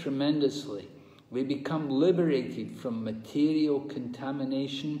benefit tremendously. We become liberated from material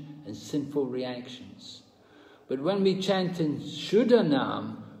contamination and sinful reactions. But when we chant in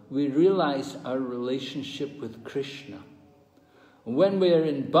Shuddhanam, we realize our relationship with Krishna. When we are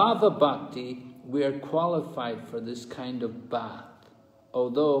in Bhava Bhakti, we are qualified for this kind of bath,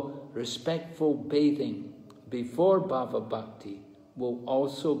 although respectful bathing before Bhava Bhakti will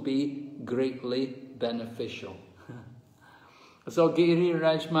also be greatly beneficial. So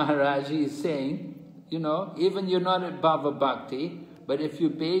Giriraj Maharaj is saying, you know, even you're not at Bhava Bhakti, but if you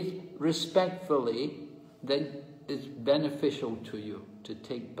bathe respectfully, then it's beneficial to you to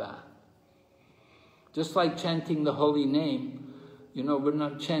take bath. Just like chanting the holy name, you know, we're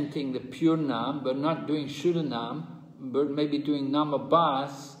not chanting the pure Nam, we're not doing Shuddhanam, we're maybe doing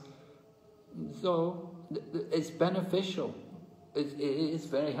Namabhas, so it's beneficial. It is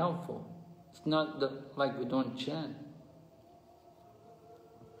very helpful. It's not like we don't chant.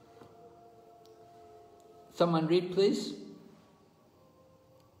 Someone read, please.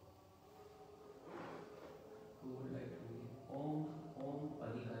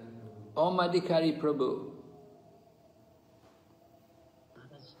 Om Adhikari Prabhu.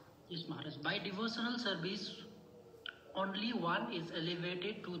 Yes, Maharaj. By devotional service, only one is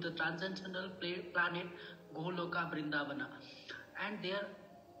elevated to the transcendental planet Goloka Vrindavana. And there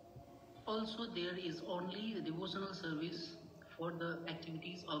is only the devotional service for the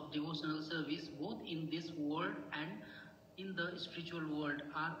activities of devotional service, both in this world and in the spiritual world,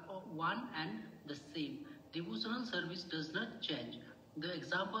 are one and the same. Devotional service does not change. The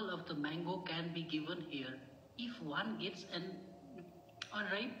example of the mango can be given here. If one gets an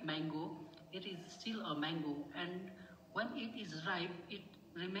unripe mango, it is still a mango, and when it is ripe, it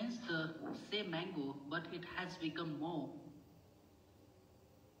remains the same mango, but it has become more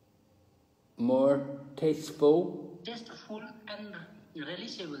tasteful and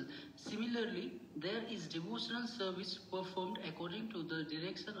relishable. Similarly, there is devotional service performed according to the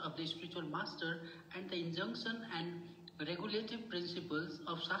direction of the spiritual master and the injunction and regulative principles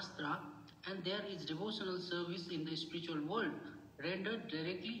of Sastra, and there is devotional service in the spiritual world, rendered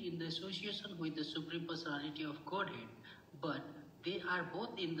directly in the association with the Supreme Personality of Godhead, but they are both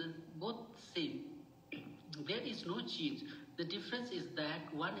same. There is no change. The difference is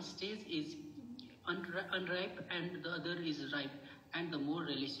that one stage is unripe and the other is ripe and the more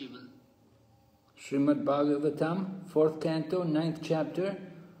relishable. Srimad Bhagavatam, 4th canto, 9th chapter,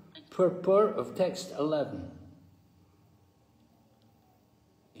 purport of text 11.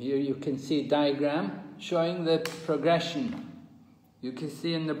 Here you can see a diagram showing the progression. You can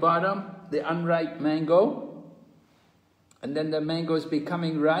see in the bottom the unripe mango, and then the mango is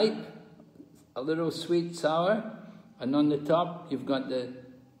becoming ripe, a little sweet, sour, and on the top you've got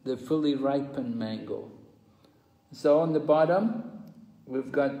the fully ripened mango. So on the bottom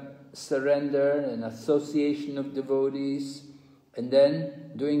we've got surrender and association of devotees, and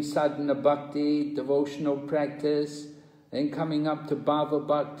then doing sadhana bhakti, devotional practice, then coming up to bhava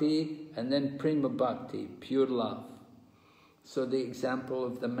bhakti, and then prema bhakti, pure love. So the example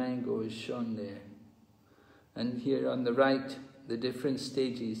of the mango is shown there. And here on the right, the different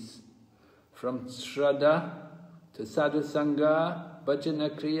stages, from Shraddha to Sadhu Sangha,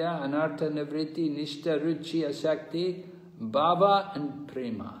 Bhajana Kriya, Anartha Nivritti, Nishta Ruchi Asakti, Bhava and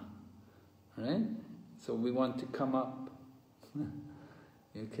Prema. Right? So we want to come up.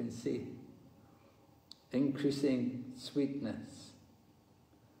 You can see. Increasing sweetness.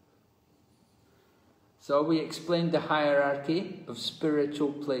 So we explained the hierarchy of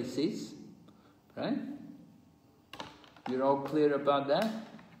spiritual places. Right? You're all clear about that?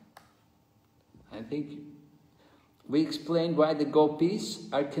 I think we explained why the gopis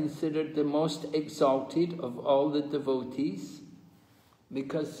are considered the most exalted of all the devotees,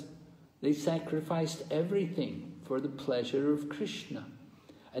 because they sacrificed everything for the pleasure of Krishna,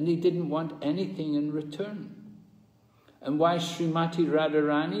 and they didn't want anything in return. And why Srimati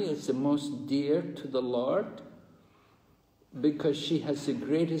Radharani is the most dear to the Lord? Because she has the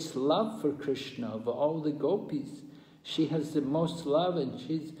greatest love for Krishna of all the gopis. She has the most love and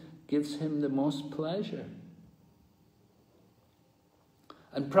she gives him the most pleasure.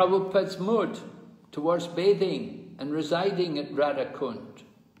 And Prabhupada's mood towards bathing and residing at Radhakund.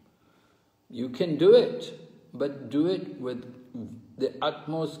 You can do it, but do it with the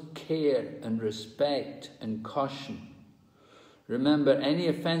utmost care and respect and caution. Remember, any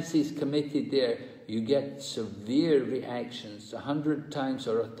offences committed there, you get severe reactions, 100 times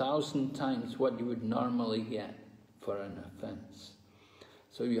or 1,000 times what you would normally get for an offence.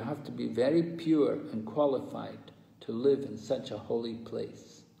 So you have to be very pure and qualified to live in such a holy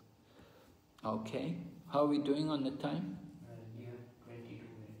place. Okay, how are we doing on the time? We have 22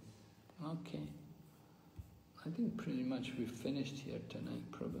 minutes. Okay. I think pretty much we've finished here tonight,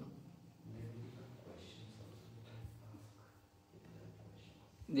 Prabhu.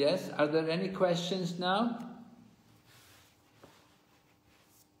 Yes, are there any questions now?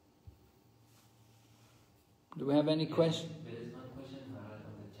 Do we have any questions? There is one question, Maharaj,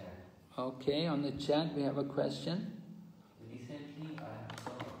 on the chat. Okay, on the chat we have a question. Recently I have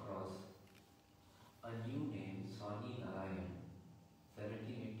come across a new name, Swami Narayan,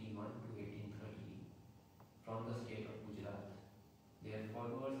 1781 to 1830, from the state of Gujarat. Their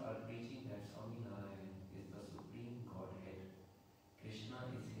followers are preaching that Swami Narayan is the supreme Godhead.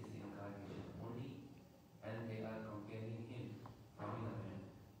 Krishna is his incarnation only, and they are comparing him, Swami Narayan,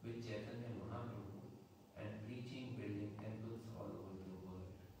 with Chaitanya Mahaprabhu and preaching, building temples all over the world.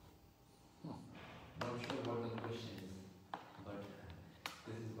 Not sure what the question is, but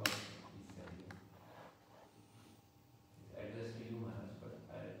this is what he said. It's addressed to you, Maharaj, but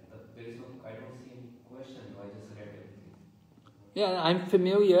I don't see any question, so I just read everything. Yeah, I'm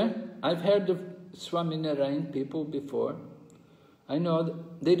familiar. I've heard of Swami Narayan people before. I know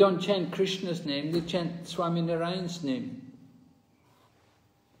they don't chant Krishna's name, they chant Swami Narayan's name.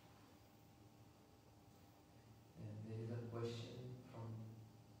 And there is a question from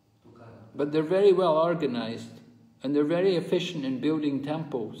Tukaram. But they're very well organized and they're very efficient in building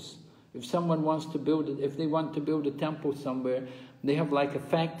temples. If someone wants to build it, if they want to build a temple somewhere, they have like a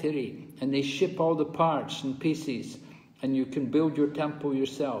factory and they ship all the parts and pieces and you can build your temple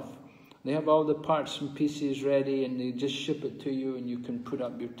yourself. They have all the parts and pieces ready and they just ship it to you and you can put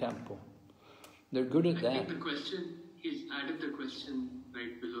up your temple. They're good at that. I think the question, he's added the question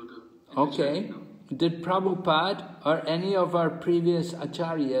right below the... Okay. Did Prabhupada or any of our previous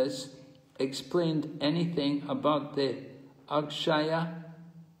acharyas explained anything about the Akshaya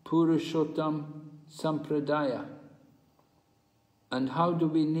Purushottam Sampradaya? And how do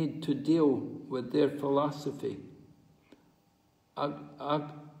we need to deal with their philosophy?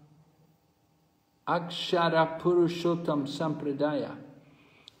 Akshara Purushottam Sampradaya.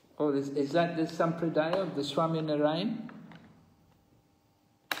 Oh, is that the Sampradaya of the Swami Narayan?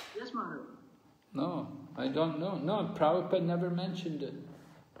 Yes, Maharaj. No, I don't know. No, Prabhupada never mentioned it.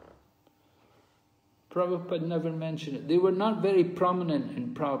 Prabhupada never mentioned it. They were not very prominent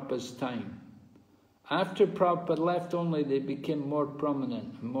in Prabhupada's time. After Prabhupada left only, they became more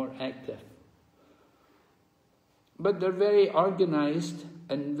prominent and more active. But they're very organized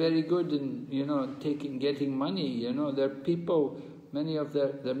and very good in, getting money. They're people, many of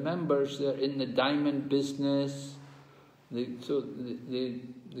their members, they're in the diamond business. They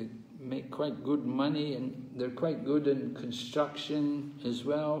make quite good money and they're quite good in construction as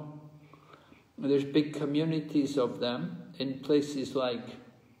well. There's big communities of them in places like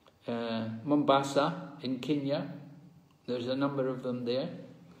Mombasa in Kenya. There's a number of them there.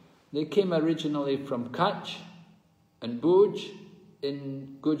 They came originally from Kutch and Bhuj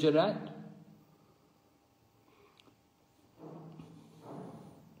in Gujarat.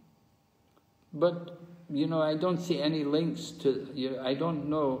 But, I don't see any links to, I don't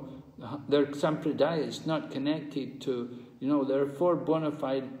know, their sampradaya is not connected to, there are 4 bona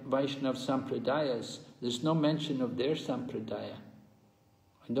fide Vaishnava sampradayas. There's no mention of their sampradaya.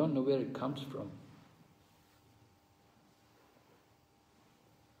 I don't know where it comes from.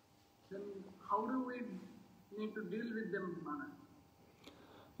 Then how do we need to deal with them, Maharaj?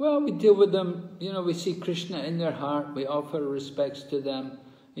 Well, we deal with them, we see Krishna in their heart, we offer respects to them,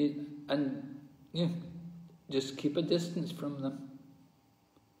 and just keep a distance from them.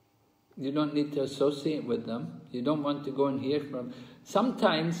 You don't need to associate with them. You don't want to go and hear from them.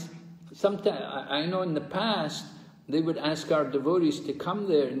 Sometimes, I know in the past, they would ask our devotees to come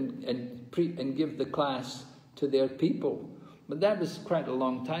there and give the class to their people. But that was quite a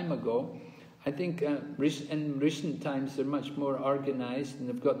long time ago. I think in recent times they're much more organized and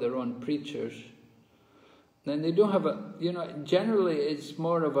they've got their own preachers. And they don't have generally it's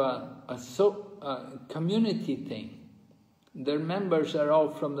more of a community thing. Their members are all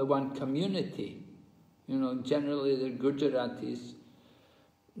from the one community. Generally they're Gujaratis.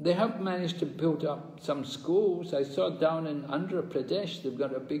 They have managed to build up some schools. I saw down in Andhra Pradesh, they've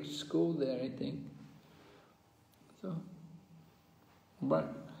got a big school there, I think. So,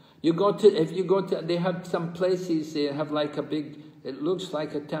 but if you go to, they have some places, they have like a big, it looks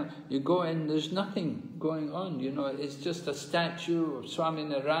like a town. You go in, there's nothing going on, it's just a statue of Swami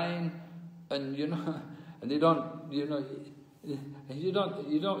Narayan, and and they don't, you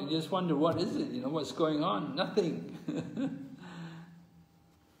just wonder what is it, what's going on? Nothing.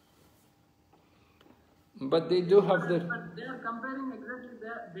 But they do have the... But they are comparing exactly,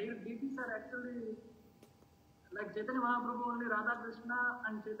 their deities are actually like Chaitanya Mahaprabhu, only Radha Krishna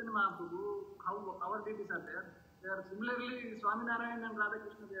and Chaitanya Mahaprabhu, how our deities are there. They are similarly Swami Narayan and Radha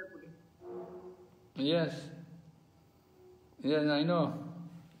Krishna they are putting. Yes. Yes, I know.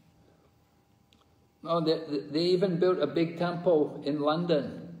 Oh, they even built a big temple in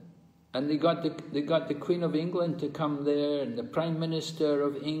London, and they got the Queen of England to come there, and the Prime Minister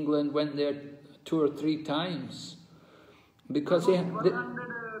of England went there 2 or 3 times, because they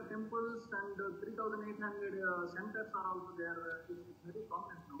 100 temples and 3,800 centers are also there. It's very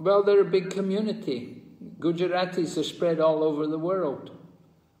common. Well, they're a big community. Gujaratis are spread all over the world.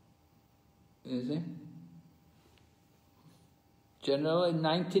 You see? Generally,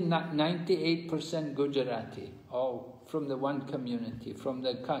 98% Gujarati, all from the one community, from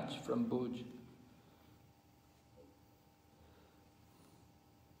the Kutch, from Bhuj.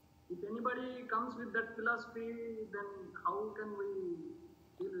 If anybody comes with that philosophy, then how can we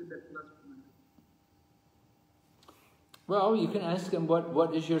deal with that philosophy? Well, you can ask them,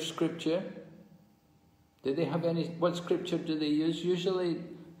 what is your scripture? Do they have any, what scripture do they use? Usually,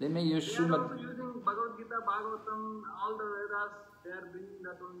 they may use Srimad. They are also using Bhagavad Gita, Bhagavatam, all the Vedas, they are bringing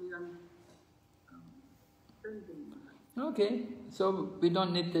that only and same thing. Okay, so we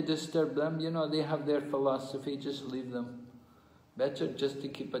don't need to disturb them. They have their philosophy, just leave them. Better just to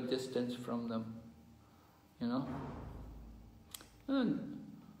keep a distance from them, And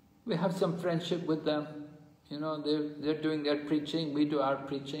We have some friendship with them. You know, they're doing their preaching, we do our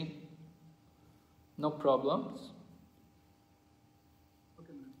preaching. No problems.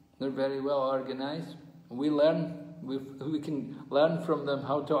 They're very well organized. We learn, we can learn from them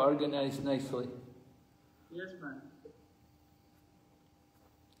how to organize nicely. Yes, ma'am.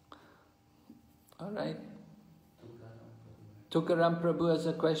 All right. Tukaram Prabhu has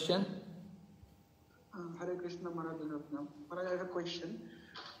a question. Hare Krishna Maharaj. Maharaj, I have a question.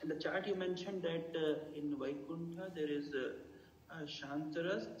 In the chart you mentioned that in Vaikuntha there is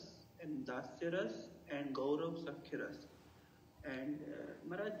Shantaras and Dasyaras and Gaurav Sakhyaras. And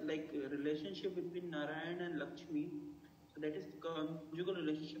Maharaj, like relationship between Narayan and Lakshmi, so that is conjugal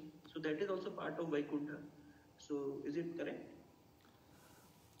relationship. So that is also part of Vaikuntha. So is it correct?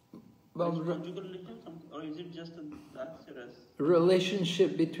 Well, conjugal relationship, or is it just a Dasyaras?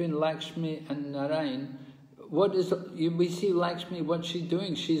 Relationship between Lakshmi and Narayan. What is we see Lakshmi? What's she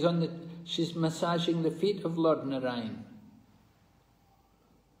doing? She's massaging the feet of Lord Narayan.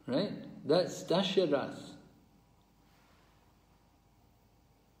 Right? That's Dasyaras.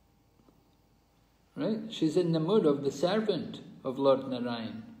 Right? She's in the mood of the servant of Lord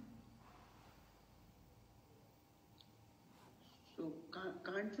Narayan. So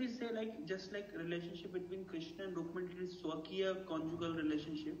can't we say like just like relationship between Krishna and Rukmani, it is Swakiya conjugal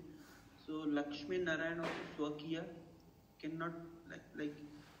relationship. So Lakshmi and Narayan also Swakiya cannot like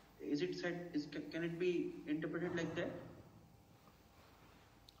is it said can it be interpreted like that?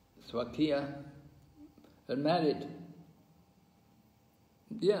 Swakiya, they're married.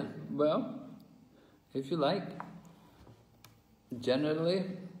 Yeah, well, if you like. Generally,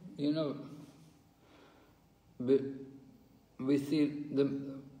 you know, we see the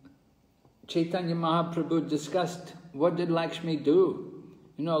Chaitanya Mahaprabhu discussed what did Lakshmi do.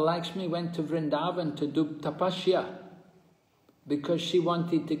 You know, Lakshmi went to Vrindavan to do tapasya because she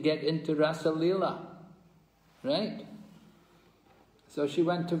wanted to get into Rasa Leela, right? So she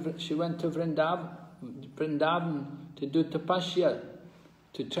went to Vrindavan to do tapasya,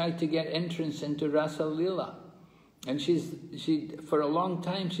 to try to get entrance into Rasa Leela. And she for a long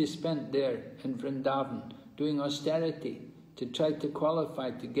time she spent there in Vrindavan doing austerity to try to qualify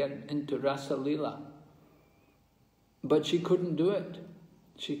to get into Rasa Leela. But she couldn't do it.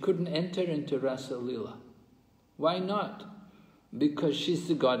 She couldn't enter into Rasa Leela. Why not? Because she's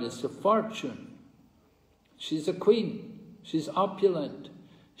the goddess of fortune. She's a queen. She's opulent.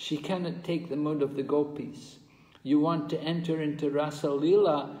 She cannot take the mood of the gopis. You want to enter into Rasa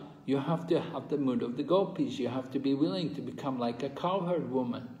Leela, you have to have the mood of the gopis. You have to be willing to become like a cowherd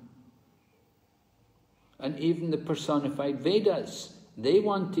woman. And even the personified Vedas, they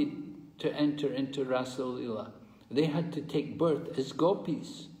wanted to enter into Rasa Leela. They had to take birth as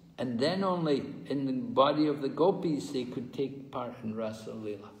gopis. And then only in the body of the gopis they could take part in Rasa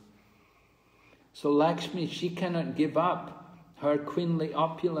Leela. So Lakshmi, she cannot give up her queenly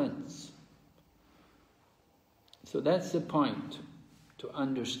opulence. So that's the point to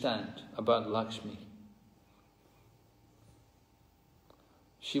understand about Lakshmi.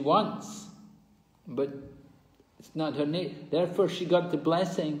 She wants, but it's not her nature. Therefore she got the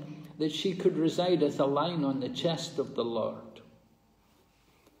blessing that she could reside as a lion on the chest of the Lord.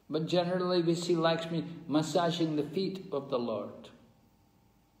 But generally we see Lakshmi massaging the feet of the Lord.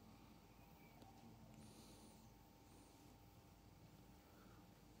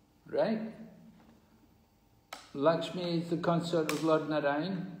 Right? Lakshmi is the consort of Lord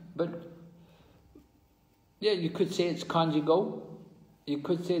Narayan, but yeah, you could say it's conjugal. You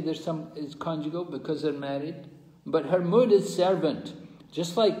could say it's conjugal because they're married. But her mood is servant,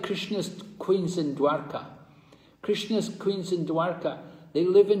 just like Krishna's queens in Dwarka. Krishna's queens in Dwarka, they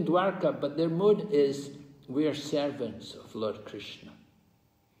live in Dwarka, but their mood is, we are servants of Lord Krishna.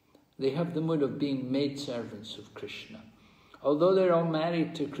 They have the mood of being maid servants of Krishna. Although they're all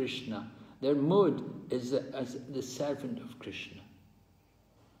married to Krishna, their mood is as the servant of Krishna.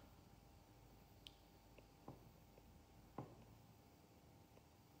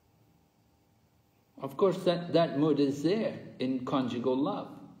 Of course, that mood is there in conjugal love.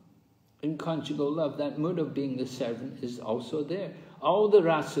 In conjugal love, that mood of being the servant is also there. All the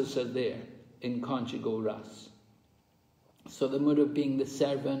rasas are there in conjugal ras. So the mood of being the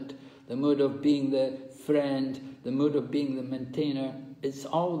servant, the mood of being the friend, the mood of being the maintainer, it's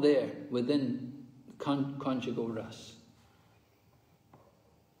all there within conjugal ras.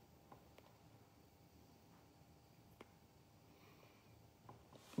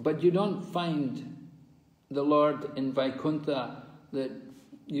 But you don't find the Lord in Vaikuntha, that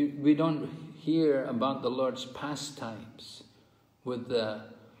we don't hear about the Lord's pastimes with the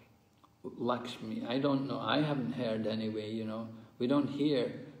Lakshmi. I don't know, I haven't heard anyway, you know. We don't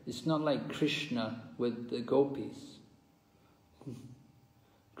hear. It's not like Krishna with the gopis.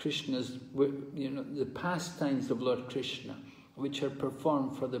 Krishna's, the pastimes of Lord Krishna, which are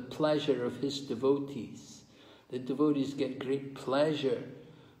performed for the pleasure of his devotees. The devotees get great pleasure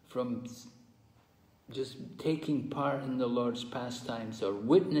from just taking part in the Lord's pastimes or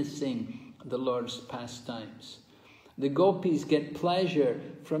witnessing the Lord's pastimes. The gopis get pleasure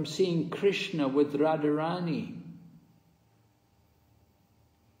from seeing Krishna with Radharani.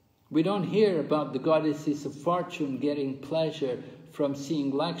 We don't hear about the goddesses of fortune getting pleasure from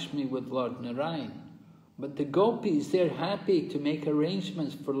seeing Lakshmi with Lord Narayan. But the gopis, they're happy to make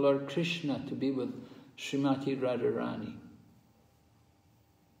arrangements for Lord Krishna to be with Srimati Radharani.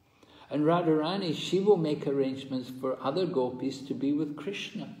 And Radharani, she will make arrangements for other gopis to be with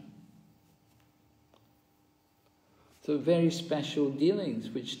Krishna. So very special dealings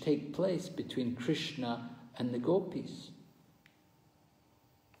which take place between Krishna and the gopis.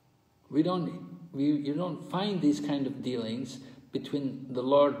 You don't find these kind of dealings between the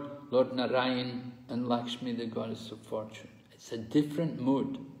Lord Narayan and Lakshmi, the goddess of fortune. It's a different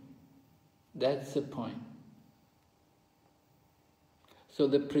mood. That's the point. So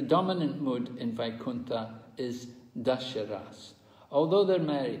the predominant mood in Vaikuntha is Dasyaras. Although they're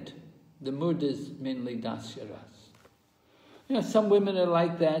married, the mood is mainly Dasyaras. Some women are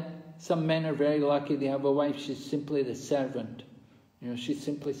like that. Some men are very lucky. They have a wife, she's simply the servant. She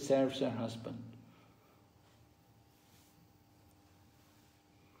simply serves her husband.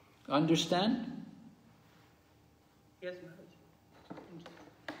 Understand? Yes,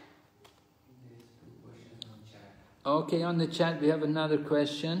 Okay, on the chat we have another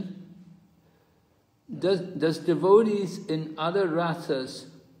question. Does devotees in other rasas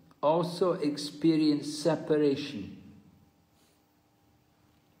also experience separation?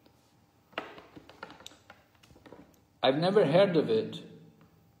 I've never heard of it.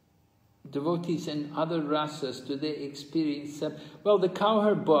 Devotees in other rasas, do they experience well, the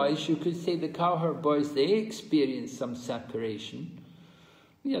cowherd boys, you could say the cowherd boys, they experience some separation.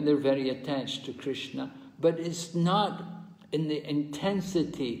 Yeah, they're very attached to Krishna, but it's not in the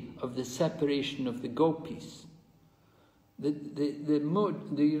intensity of the separation of the gopis. The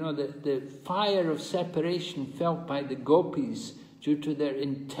fire of separation felt by the gopis due to their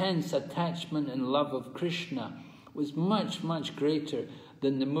intense attachment and love of Krishna was much, much greater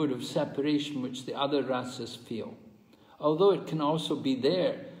than the mood of separation which the other rasas feel. Although it can also be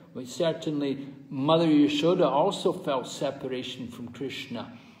there, but certainly Mother Yashoda also felt separation from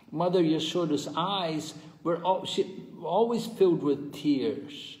Krishna. Mother Yashoda's eyes were always filled with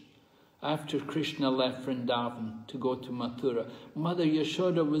tears after Krishna left Vrindavan to go to Mathura. Mother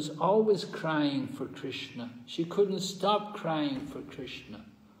Yashoda was always crying for Krishna. She couldn't stop crying for Krishna.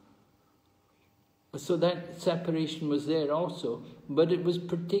 So that separation was there also, but it was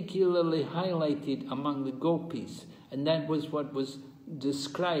particularly highlighted among the gopis, and that was what was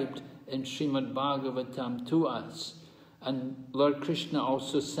described in Srimad Bhagavatam to us. And Lord Krishna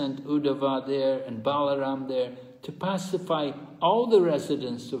also sent Uddhava there and Balaram there to pacify all the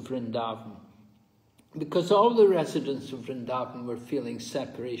residents of Vrindavan, because all the residents of Vrindavan were feeling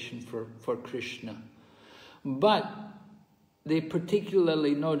separation for Krishna. But they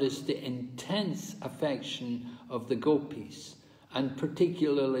particularly noticed the intense affection of the gopis, and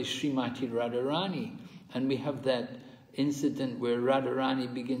particularly Srimati Radharani. And we have that incident where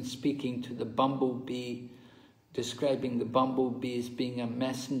Radharani begins speaking to the bumblebee, describing the bumblebee as being a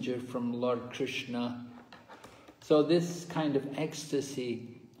messenger from Lord Krishna. So this kind of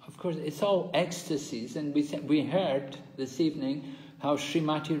ecstasy, of course, it's all ecstasies, and we heard this evening how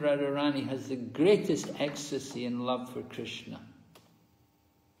Srimati Radharani has the greatest ecstasy and love for Krishna.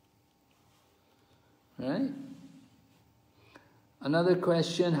 Right? Another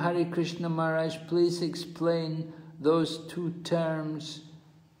question, Hare Krishna Maharaj, please explain those two terms,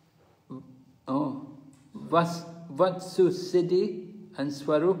 Vatsu Siddhi and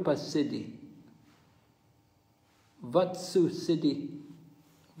Swarupa Siddhi. Vatsu Siddhi.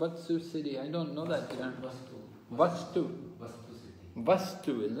 Vatsu Siddhi, I don't know that term. Vastu.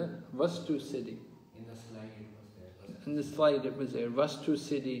 Vastu, is it? Vastu Siddhi. In the slide it was there. In the slide it was there. Vastu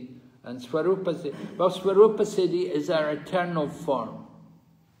Siddhi and Swarupa Siddhi. Well, Swarupa Siddhi is our eternal form.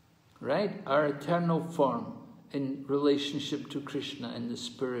 Right? Our eternal form in relationship to Krishna in the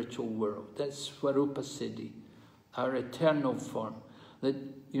spiritual world. That's Swarupa Siddhi. Our eternal form. That,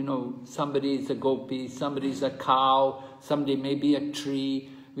 somebody is a gopi, somebody's a cow, somebody may be a tree.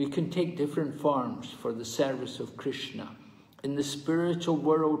 We can take different forms for the service of Krishna. In the spiritual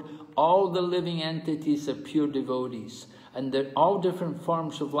world, all the living entities are pure devotees, and all different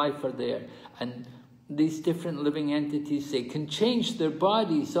forms of life are there. And these different living entities, they can change their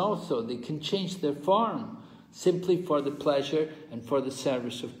bodies also, they can change their form, simply for the pleasure and for the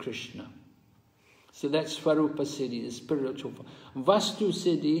service of Krishna. So that's Swarupa Siddhi, the spiritual form. Vastu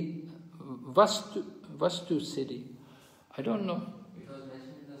Siddhi, Vastu Siddhi, I don't know. It was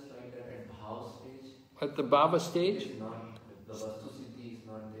mentioned in the slide that at Bhav stage. At the Bhava stage? It is not, the Vastu Siddhi is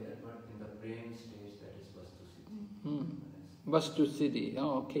not there, but in the Prem stage that is Vastu Siddhi. Vastu Siddhi,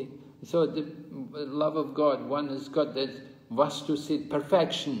 oh okay. So the love of God, one has got that Vastu Siddhi,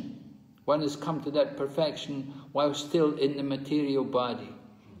 perfection. One has come to that perfection while still in the material body.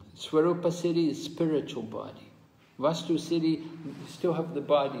 Swarupa Siddhi is spiritual body. Vastu Siddhi, you still have the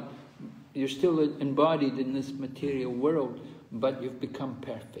body. You're still embodied in this material world, but you've become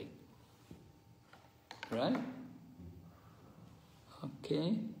perfect. Right?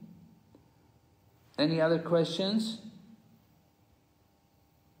 Okay. Any other questions?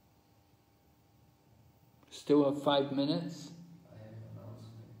 Still have 5 minutes. I have an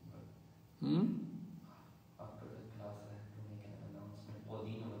announcement, but after the class I have to make an announcement.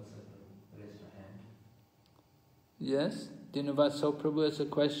 Odina raised a hand. Yes, Dinavaso Prabhu has a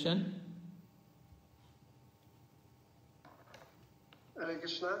question. Hare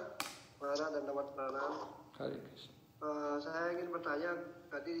Krishna, Maharaj Dandavat Pranam. Hare Krishna. Saya ingin bertanya,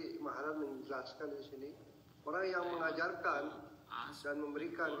 tadi Maharaj menjelaskan di sini, orang yang mengajarkan dan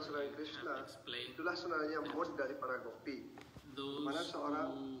memberikan selain Krishna, itulah sebenarnya mod dari para gopi. Di mana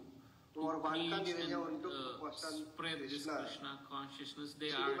seorang mengorbankan dirinya untuk kepuasan Krishna.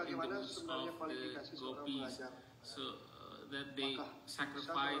 Jadi bagaimana sebenarnya kualifikasi seorang mengajar? So that they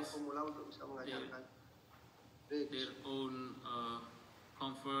sacrifice their own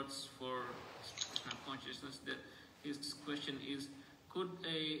comforts for Krishna consciousness. That his question is, could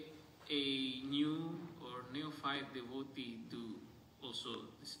a new or neophyte devotee do also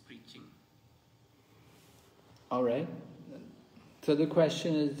this preaching? All right. So the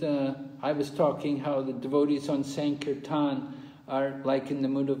question is, I was talking how the devotees on Sankirtan are like in the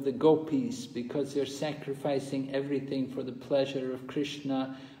mood of the gopis because they're sacrificing everything for the pleasure of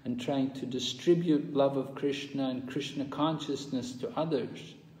Krishna and trying to distribute love of Krishna and Krishna consciousness to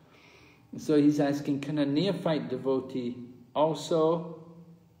others. So he's asking, can a neophyte devotee also,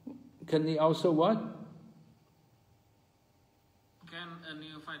 can they also what? Can a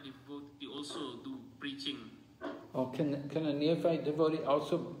neophyte devotee also do preaching? Oh, can a neophyte devotee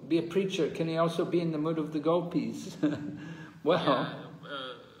also be a preacher? Can he also be in the mood of the gopis? Well, yeah,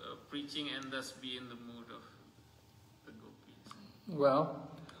 preaching and thus be in the mood of the gopis. Well,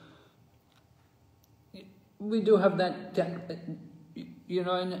 we do have that, you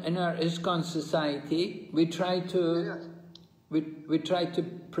know, in our ISKCON society, we try to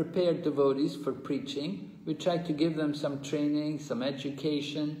prepare devotees for preaching. We try to give them some training, some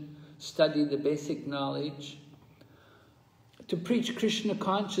education, study the basic knowledge. To preach Krishna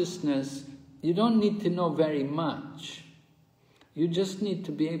consciousness, you don't need to know very much. You just need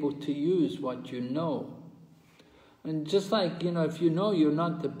to be able to use what you know. And just like, you know, if you know you're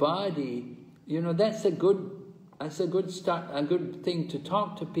not the body, you know, that's a good start, a good thing to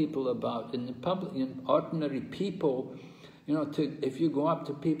talk to people about in the public, in ordinary people. You know, if you go up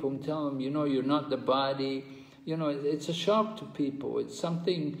to people and tell them, you know, you're not the body, you know, it's a shock to people. It's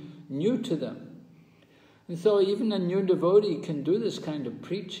something new to them. And so even a new devotee can do this kind of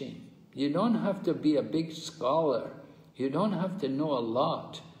preaching. You don't have to be a big scholar. You don't have to know a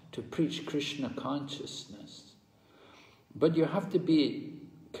lot to preach Krishna consciousness. But you have to be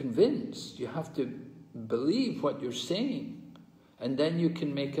convinced. You have to believe what you're saying. And then you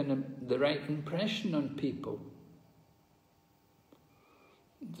can make the right impression on people.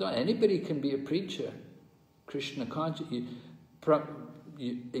 So anybody can be a preacher. Krishna conscious.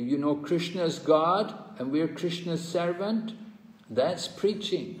 You know Krishna is God and we're Krishna's servant. That's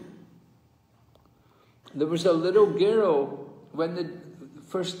preaching. There was a little girl, when the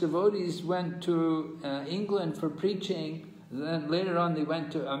first devotees went to England for preaching, then later on they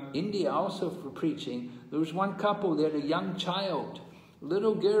went to India also for preaching. There was one couple, they had a young child,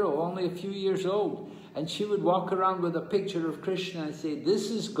 little girl, only a few years old, and she would walk around with a picture of Krishna and say, this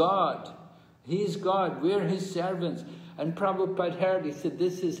is God, He is God, we're His servants. And Prabhupada heard, he said,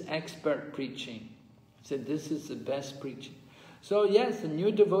 this is expert preaching. He said, this is the best preaching. So yes, a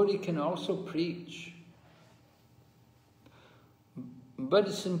new devotee can also preach. But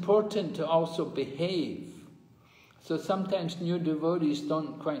it's important to also behave. So sometimes new devotees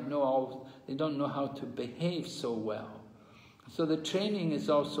don't quite know they don't know how to behave so well. So the training is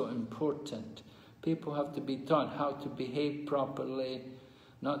also important. People have to be taught how to behave properly,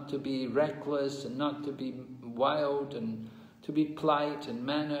 not to be reckless and not to be wild and to be polite and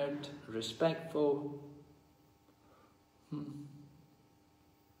mannered, respectful.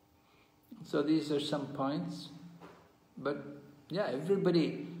 So these are some points. But yeah,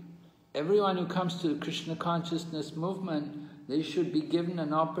 everyone who comes to the Krishna consciousness movement, they should be given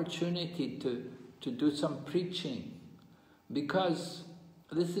an opportunity to do some preaching, because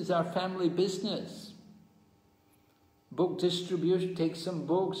this is our family business. Book distribution, take some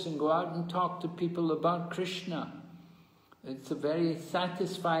books and go out and talk to people about Krishna. It's a very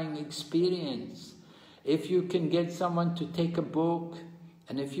satisfying experience. If you can get someone to take a book,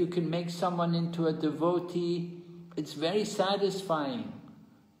 and if you can make someone into a devotee, it's very satisfying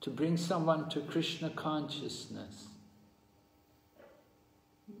to bring someone to Krishna consciousness.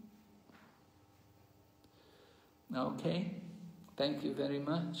 Okay, thank you very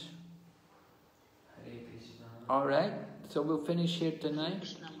much. All right, so we'll finish here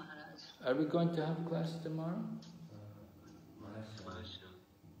tonight. Are we going to have class tomorrow?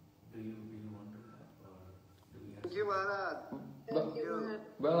 Do you want to have, or do we have? Thank you, Maharaj.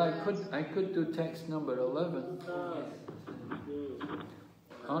 Well, I could do text number 11.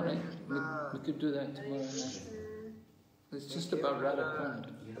 All right, we could do that tomorrow night. It's just about Radha.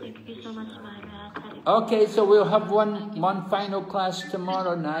 Thank you so much, Maharaj. Okay, so we'll have one final class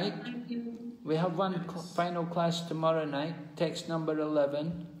tomorrow night. We have one final class tomorrow night, text number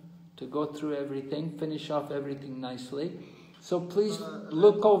 11, to go through everything, finish off everything nicely. So please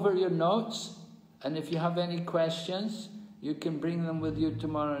look over your notes, and if you have any questions, you can bring them with you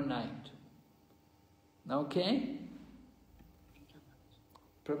tomorrow night. Okay?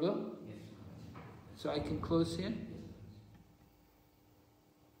 Prabhu? So I can close here?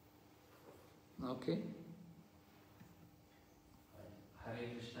 Okay. Hare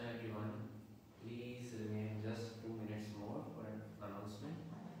Krishna, everyone. Please remain just 2 minutes more for an announcement.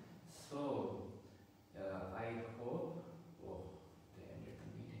 So, I hope... Oh,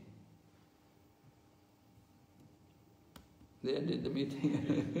 they ended the meeting. They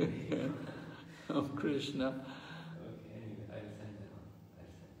ended the meeting. Oh, Krishna. Okay, anyway, I'll send them a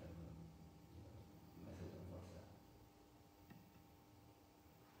message on WhatsApp.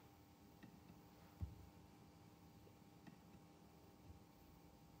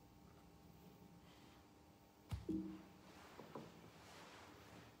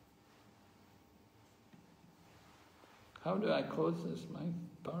 How do I close this? My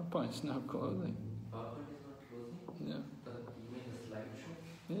PowerPoint's not closing. PowerPoint is not closing? Yeah. You mean the slideshow?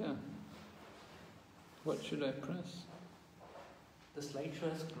 Yeah. What should I press? The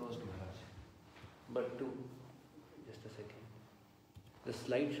slideshow is closed, Maharaj. But just a second. The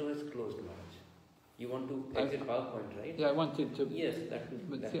slideshow is closed, Maharaj. You want to exit PowerPoint, right? Yeah, I wanted to. Yes, that will.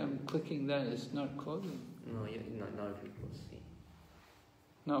 But see, I'm clicking that, it's not closing. No, now it will close. See.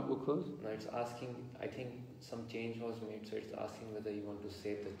 Now it will close? No, it's asking, I think some change was made, so it's asking whether you want to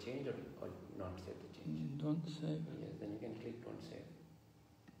save the change or not save the change. Don't save. Yes, then you can click don't save.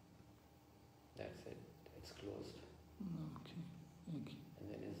 That's it. It's closed. Okay, thank you. And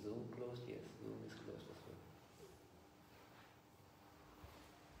then is Zoom closed? Yes, Zoom is closed as well.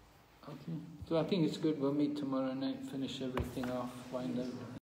 Okay, so I think it's good. We'll meet tomorrow night, finish everything off, wind up.